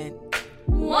elephant?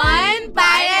 One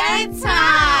bite at a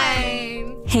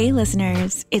time. Hey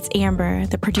listeners, it's Amber,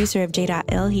 the producer of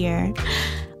J.Ill here.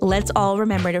 Let's all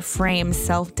remember to frame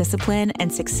self-discipline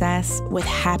and success with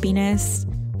happiness,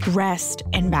 rest,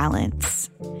 and balance.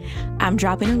 I'm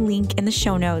dropping a link in the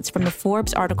show notes from the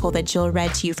Forbes article that Jill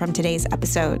read to you from today's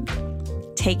episode.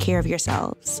 Take care of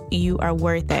yourselves. You are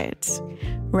worth it.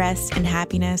 Rest and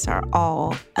happiness are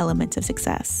all elements of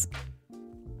success.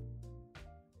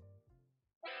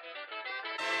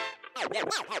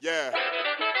 Yeah.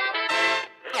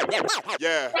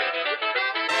 Yeah.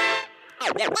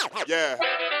 Yeah.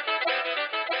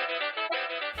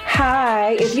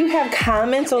 Hi, if you have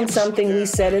comments on something we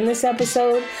said in this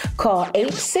episode, call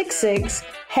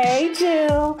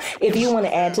 866-HEY-JILL. If you want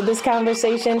to add to this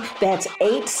conversation, that's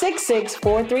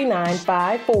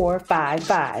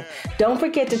 866-439-5455. Don't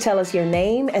forget to tell us your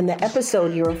name and the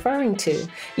episode you're referring to.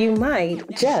 You might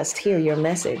just hear your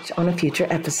message on a future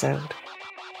episode.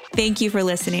 Thank you for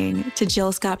listening to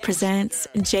Jill Scott Presents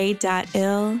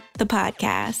J.Ill, the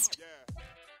podcast.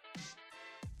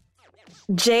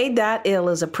 J.Ill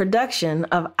is a production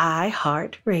of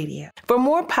iHeartRadio. For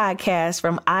more podcasts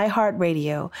from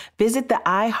iHeartRadio, visit the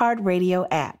iHeartRadio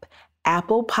app,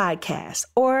 Apple Podcasts,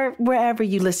 or wherever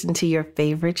you listen to your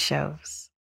favorite shows.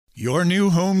 Your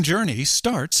new home journey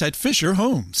starts at Fisher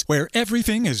Homes, where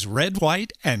everything is red,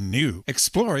 white, and new.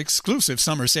 Explore exclusive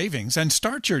summer savings and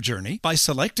start your journey by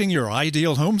selecting your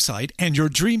ideal home site and your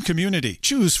dream community.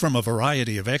 Choose from a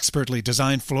variety of expertly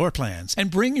designed floor plans and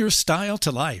bring your style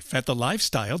to life at the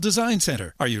Lifestyle Design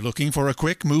Center. Are you looking for a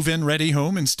quick move-in ready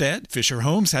home instead? Fisher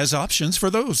Homes has options for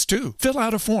those too. Fill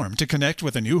out a form to connect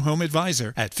with a new home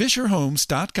advisor at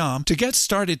fisherhomes.com to get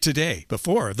started today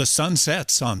before the sun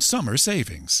sets on summer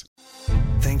savings.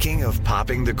 Thinking of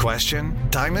popping the question?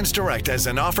 Diamonds Direct has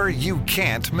an offer you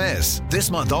can't miss. This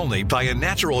month only, buy a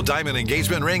natural diamond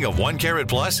engagement ring of 1 carat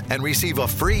plus and receive a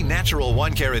free natural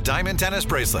 1 carat diamond tennis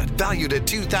bracelet valued at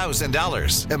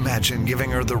 $2,000. Imagine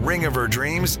giving her the ring of her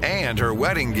dreams and her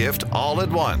wedding gift all at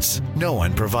once. No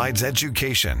one provides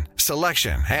education,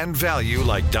 selection, and value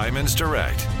like Diamonds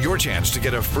Direct. Your chance to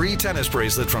get a free tennis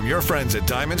bracelet from your friends at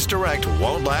Diamonds Direct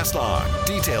won't last long.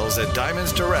 Details at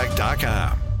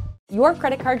diamondsdirect.com. Your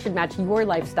credit card should match your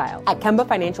lifestyle. At Kemba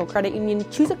Financial Credit Union,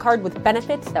 choose a card with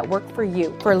benefits that work for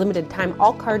you. For a limited time,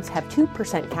 all cards have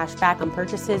 2% cash back on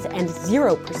purchases and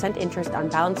 0% interest on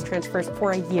balance transfers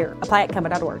for a year. Apply at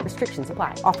Kemba.org. Restrictions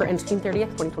apply. Offer ends June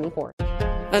 30th, 2024.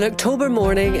 An October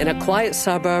morning in a quiet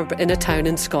suburb in a town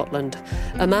in Scotland.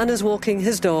 A man is walking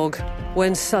his dog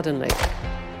when suddenly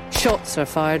shots are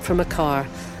fired from a car.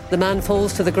 The man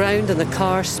falls to the ground and the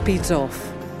car speeds off.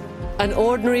 An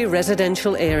ordinary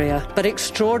residential area, but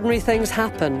extraordinary things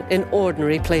happen in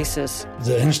ordinary places.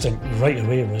 The instinct right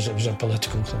away was it was a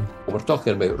political thing. We're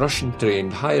talking about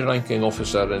Russian-trained, high-ranking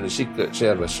officer in the Secret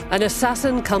Service. An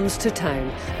Assassin Comes to Town,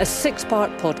 a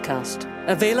 6-part podcast.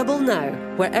 Available now,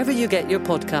 wherever you get your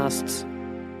podcasts.